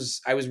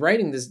was I was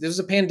writing this was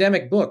a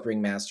pandemic book,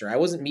 Ringmaster. I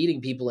wasn't meeting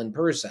people in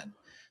person.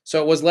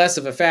 So it was less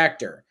of a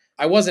factor.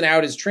 I wasn't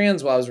out as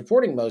trans while I was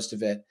reporting most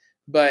of it,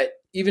 but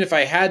even if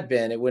I had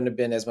been, it wouldn't have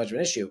been as much of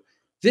an issue.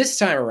 This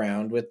time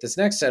around, with this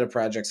next set of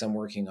projects I'm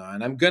working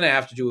on, I'm going to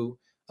have to do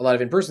a lot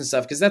of in-person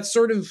stuff because that's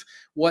sort of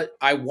what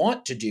I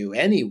want to do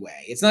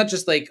anyway. It's not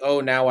just like,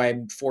 oh, now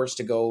I'm forced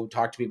to go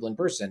talk to people in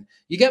person.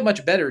 You get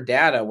much better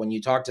data when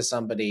you talk to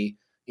somebody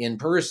in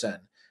person.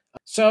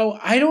 So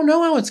I don't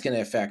know how it's going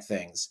to affect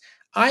things.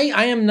 I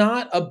am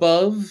not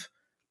above,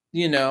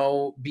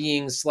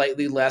 being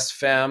slightly less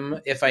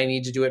femme if I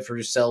need to do it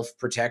for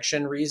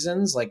self-protection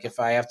reasons. Like if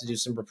I have to do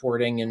some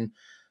reporting in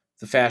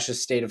the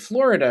fascist state of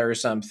Florida or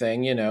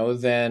something,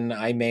 then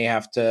I may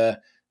have to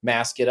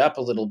mask it up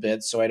a little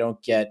bit so I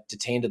don't get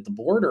detained at the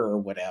border or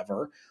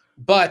whatever.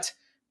 But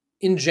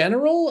in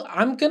general,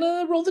 I'm going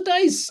to roll the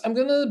dice. I'm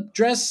going to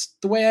dress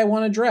the way I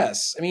want to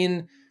dress.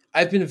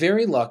 I've been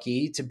very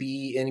lucky to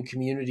be in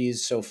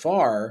communities so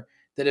far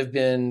that have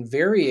been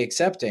very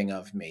accepting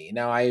of me.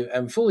 Now, I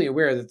am fully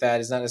aware that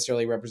that is not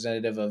necessarily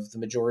representative of the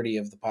majority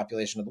of the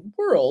population of the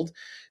world,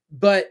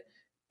 but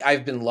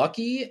I've been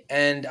lucky,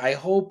 and I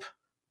hope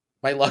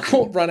my luck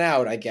won't run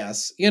out, I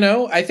guess.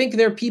 I think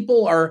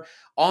people are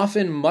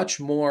often much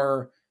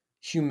more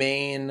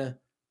humane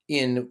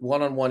in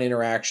one-on-one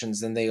interactions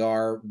than they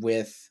are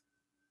with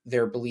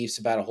their beliefs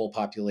about a whole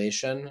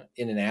population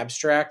in an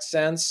abstract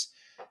sense.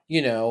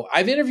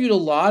 I've interviewed a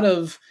lot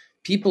of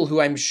people who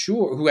I'm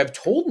sure who have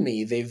told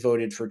me they've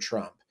voted for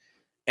Trump,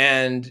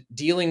 and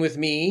dealing with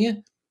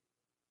me,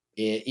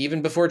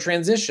 even before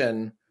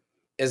transition,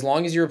 as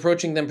long as you're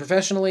approaching them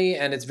professionally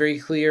and it's very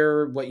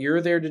clear what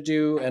you're there to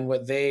do and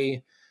what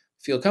they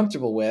feel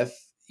comfortable with,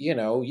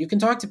 you can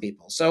talk to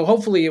people. So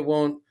hopefully it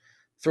won't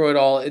throw it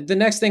all. The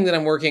next thing that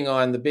I'm working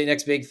on,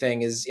 next big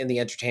thing, is in the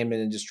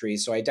entertainment industry.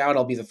 So I doubt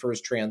I'll be the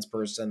first trans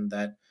person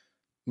that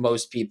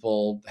most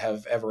people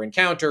have ever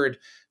encountered,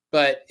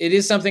 but it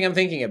is something I'm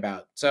thinking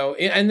about. So,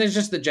 and there's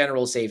just the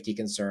general safety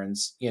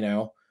concerns,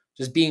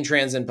 just being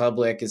trans in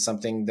public is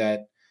something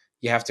that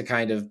you have to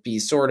kind of be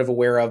sort of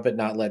aware of, but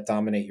not let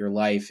dominate your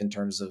life in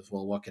terms of,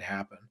 well, what could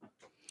happen.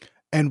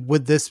 And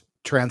would this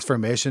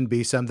transformation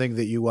be something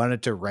that you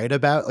wanted to write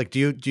about? Like,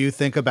 do you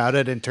think about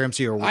it in terms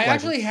of your? I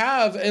actually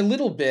have a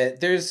little bit.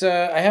 There's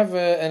I have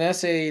an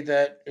essay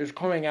that is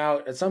coming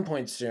out at some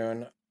point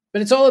soon,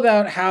 but it's all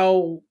about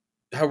how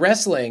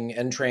wrestling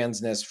and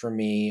transness for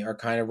me are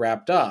kind of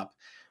wrapped up.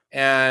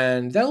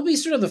 And that'll be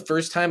sort of the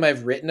first time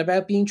I've written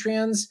about being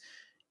trans.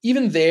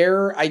 Even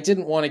there, I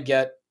didn't want to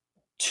get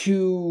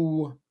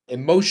too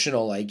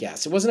emotional, I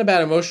guess. It wasn't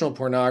about emotional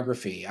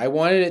pornography. I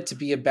wanted it to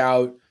be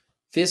about,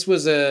 this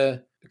was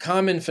a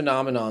common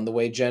phenomenon, the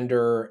way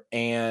gender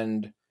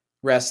and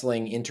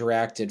wrestling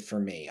interacted for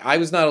me. I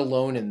was not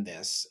alone in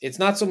this. It's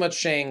not so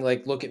much saying,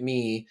 like, look at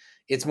me.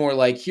 It's more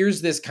like,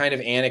 here's this kind of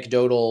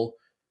anecdotal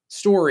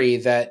story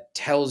that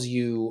tells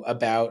you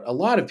about a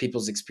lot of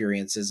people's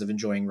experiences of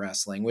enjoying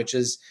wrestling, which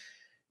is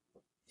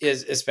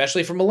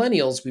especially for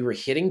millennials, we were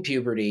hitting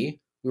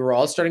puberty. We were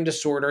all starting to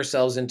sort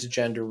ourselves into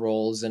gender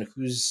roles and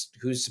who's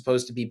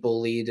supposed to be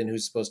bullied and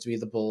who's supposed to be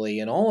the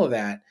bully and all of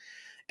that.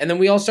 And then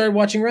we all started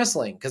watching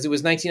wrestling because it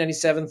was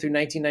 1997 through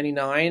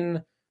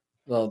 1999,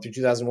 well, through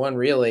 2001,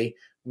 really,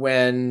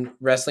 when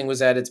wrestling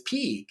was at its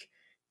peak.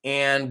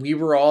 And we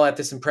were all at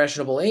this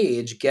impressionable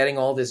age getting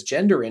all this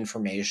gender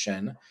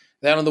information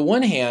that on the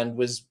one hand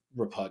was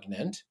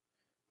repugnant,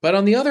 but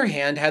on the other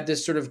hand had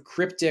this sort of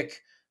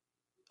cryptic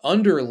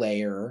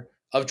underlayer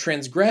of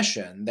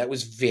transgression that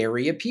was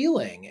very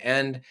appealing.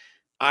 And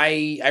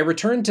I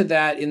returned to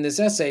that in this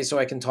essay so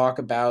I can talk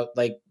about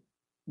like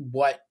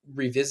what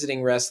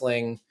revisiting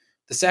wrestling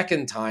the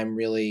second time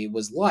really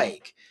was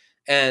like.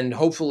 And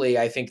hopefully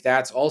I think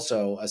that's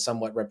also a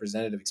somewhat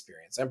representative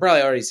experience. I'm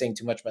probably already saying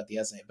too much about the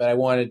essay, but I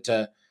wanted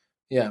to,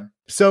 yeah.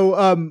 So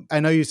I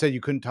know you said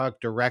you couldn't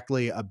talk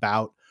directly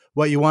about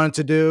what you wanted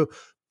to do,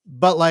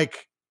 but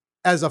like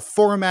as a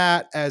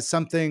format, as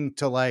something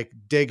to like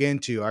dig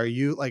into, are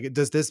you like,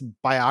 does this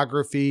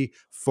biography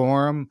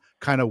form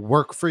kind of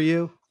work for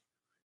you?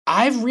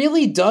 I've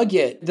really dug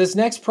it. This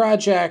next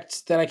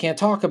project that I can't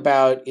talk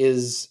about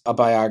is a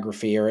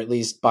biography, or at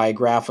least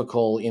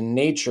biographical in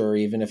nature,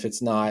 even if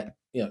it's not,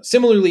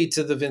 similarly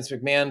to the Vince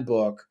McMahon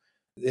book,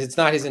 it's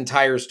not his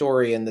entire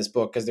story in this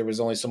book because there was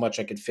only so much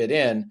I could fit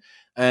in.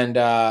 And,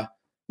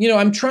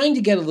 I'm trying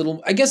to get a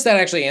little, I guess that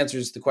actually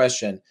answers the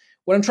question.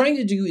 What I'm trying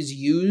to do is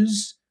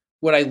use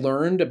what I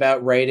learned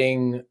about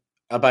writing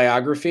a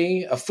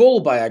biography, a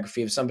full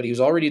biography of somebody who's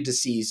already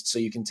deceased, so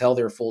you can tell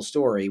their full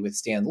story with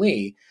Stan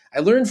Lee. I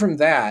learned from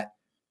that,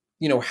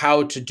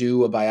 how to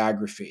do a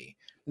biography.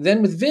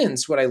 Then with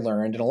Vince, what I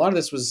learned, and a lot of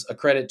this was a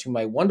credit to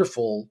my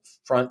wonderful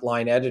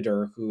frontline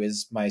editor, who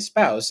is my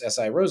spouse,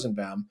 S.I.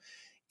 Rosenbaum,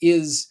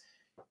 is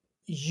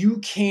you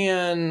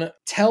can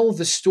tell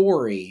the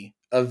story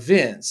of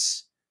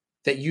Vince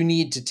that you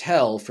need to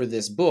tell for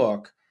this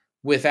book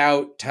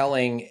without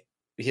telling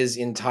his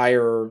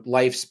entire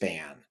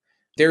lifespan.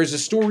 There's a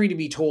story to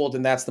be told,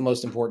 and that's the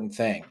most important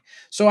thing.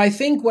 So I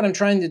think what I'm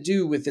trying to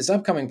do with this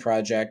upcoming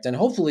project, and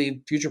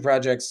hopefully future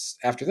projects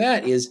after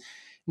that, is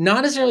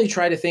not necessarily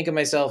try to think of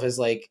myself as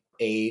like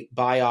a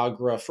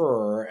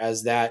biographer,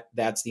 as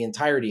that's the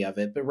entirety of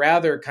it, but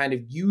rather kind of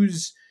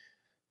use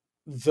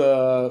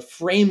the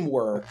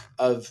framework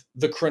of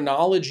the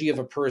chronology of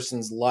a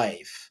person's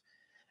life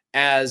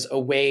as a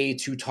way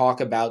to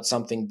talk about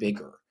something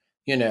bigger,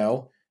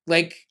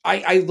 Like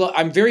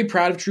I'm very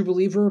proud of True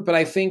Believer, but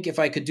I think if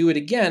I could do it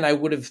again, I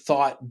would have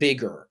thought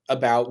bigger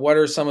about what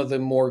are some of the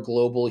more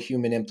global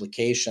human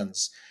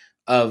implications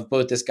of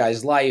both this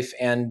guy's life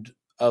and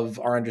of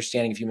our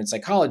understanding of human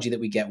psychology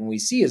that we get when we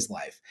see his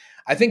life.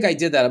 I think I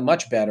did that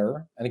much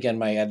better. And again,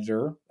 my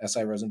editor,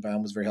 S.I.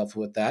 Rosenbaum, was very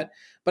helpful with that.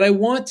 But I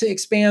want to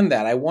expand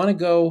that. I want to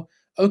go,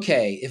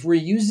 okay, if we're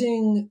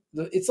using,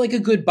 it's like a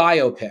good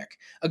biopic.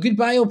 A good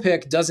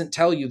biopic doesn't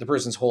tell you the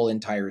person's whole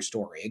entire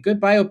story. A good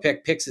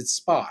biopic picks its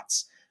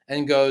spots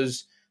and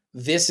goes,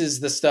 this is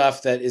the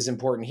stuff that is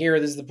important here.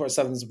 This is the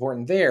stuff that's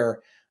important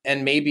there.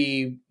 And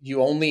maybe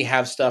you only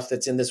have stuff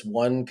that's in this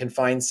one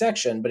confined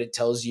section, but it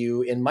tells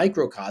you in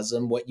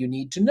microcosm what you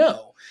need to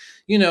know.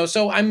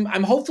 So I'm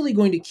hopefully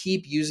going to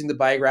keep using the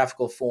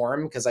biographical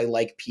form because I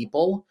like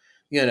people.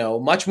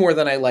 much more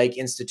than I like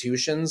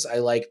institutions. I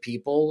like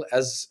people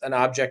as an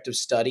object of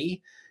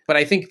study. But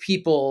I think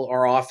people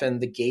are often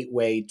the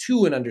gateway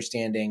to an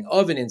understanding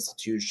of an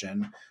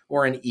institution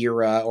or an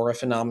era or a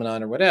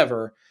phenomenon or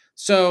whatever.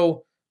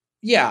 So,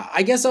 yeah,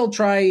 I guess I'll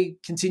try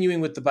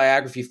continuing with the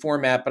biography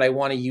format, but I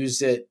want to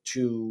use it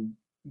to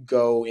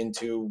go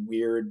into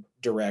weird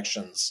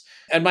directions.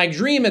 And my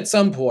dream at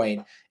some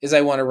point is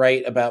I want to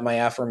write about my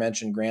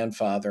aforementioned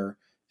grandfather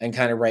and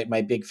kind of write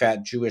my big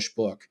fat Jewish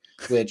book,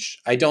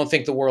 which I don't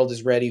think the world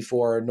is ready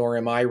for, nor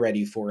am I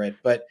ready for it.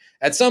 But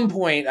at some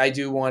point, I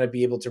do want to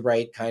be able to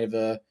write kind of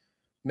a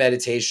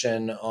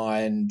meditation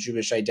on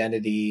Jewish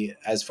identity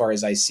as far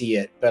as I see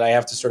it. But I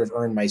have to sort of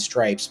earn my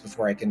stripes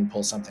before I can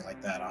pull something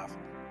like that off.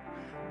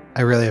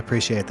 I really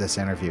appreciate this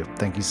interview.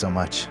 Thank you so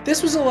much.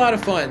 This was a lot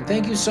of fun.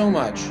 Thank you so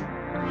much.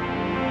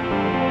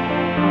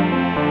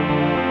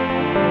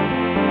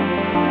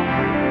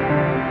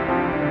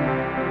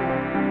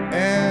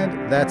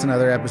 That's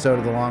another episode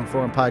of the Long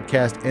Form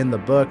Podcast in the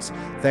books.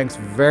 Thanks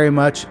very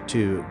much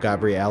to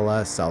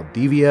Gabriela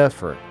Saldivia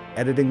for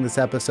editing this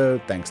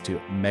episode. Thanks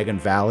to Megan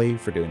Valley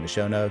for doing the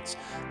show notes.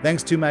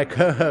 Thanks to my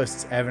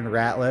co-hosts, Evan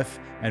Ratliff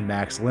and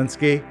Max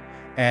Linsky.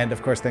 And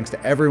of course, thanks to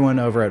everyone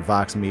over at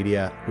Vox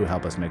Media who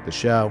help us make the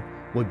show.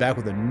 We'll be back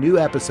with a new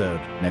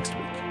episode next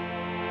week.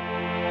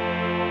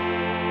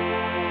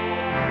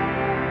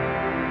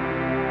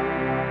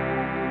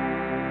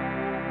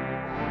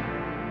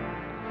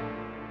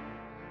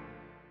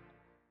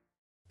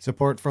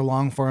 Support for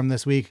Longform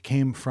this week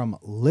came from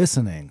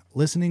Listening.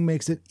 Listening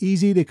makes it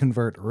easy to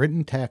convert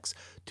written text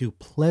to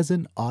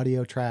pleasant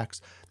audio tracks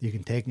that you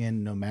can take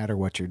in no matter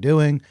what you're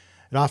doing.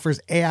 It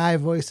offers AI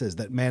voices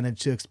that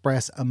manage to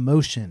express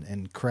emotion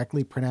and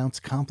correctly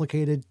pronounce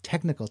complicated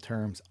technical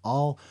terms,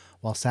 all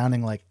while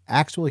sounding like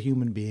actual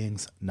human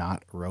beings,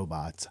 not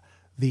robots.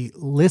 The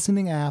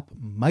Listening app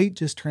might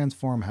just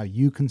transform how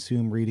you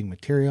consume reading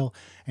material,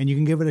 and you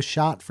can give it a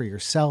shot for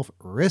yourself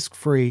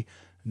risk-free.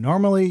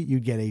 Normally,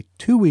 you'd get a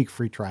 2-week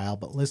free trial,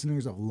 but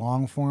listeners of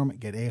Longform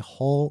get a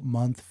whole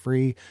month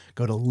free.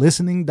 Go to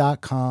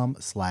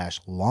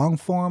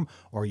listening.com/longform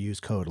or use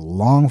code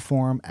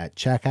LONGFORM at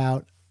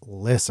checkout.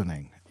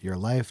 Listening. Your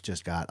life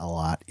just got a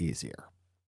lot easier.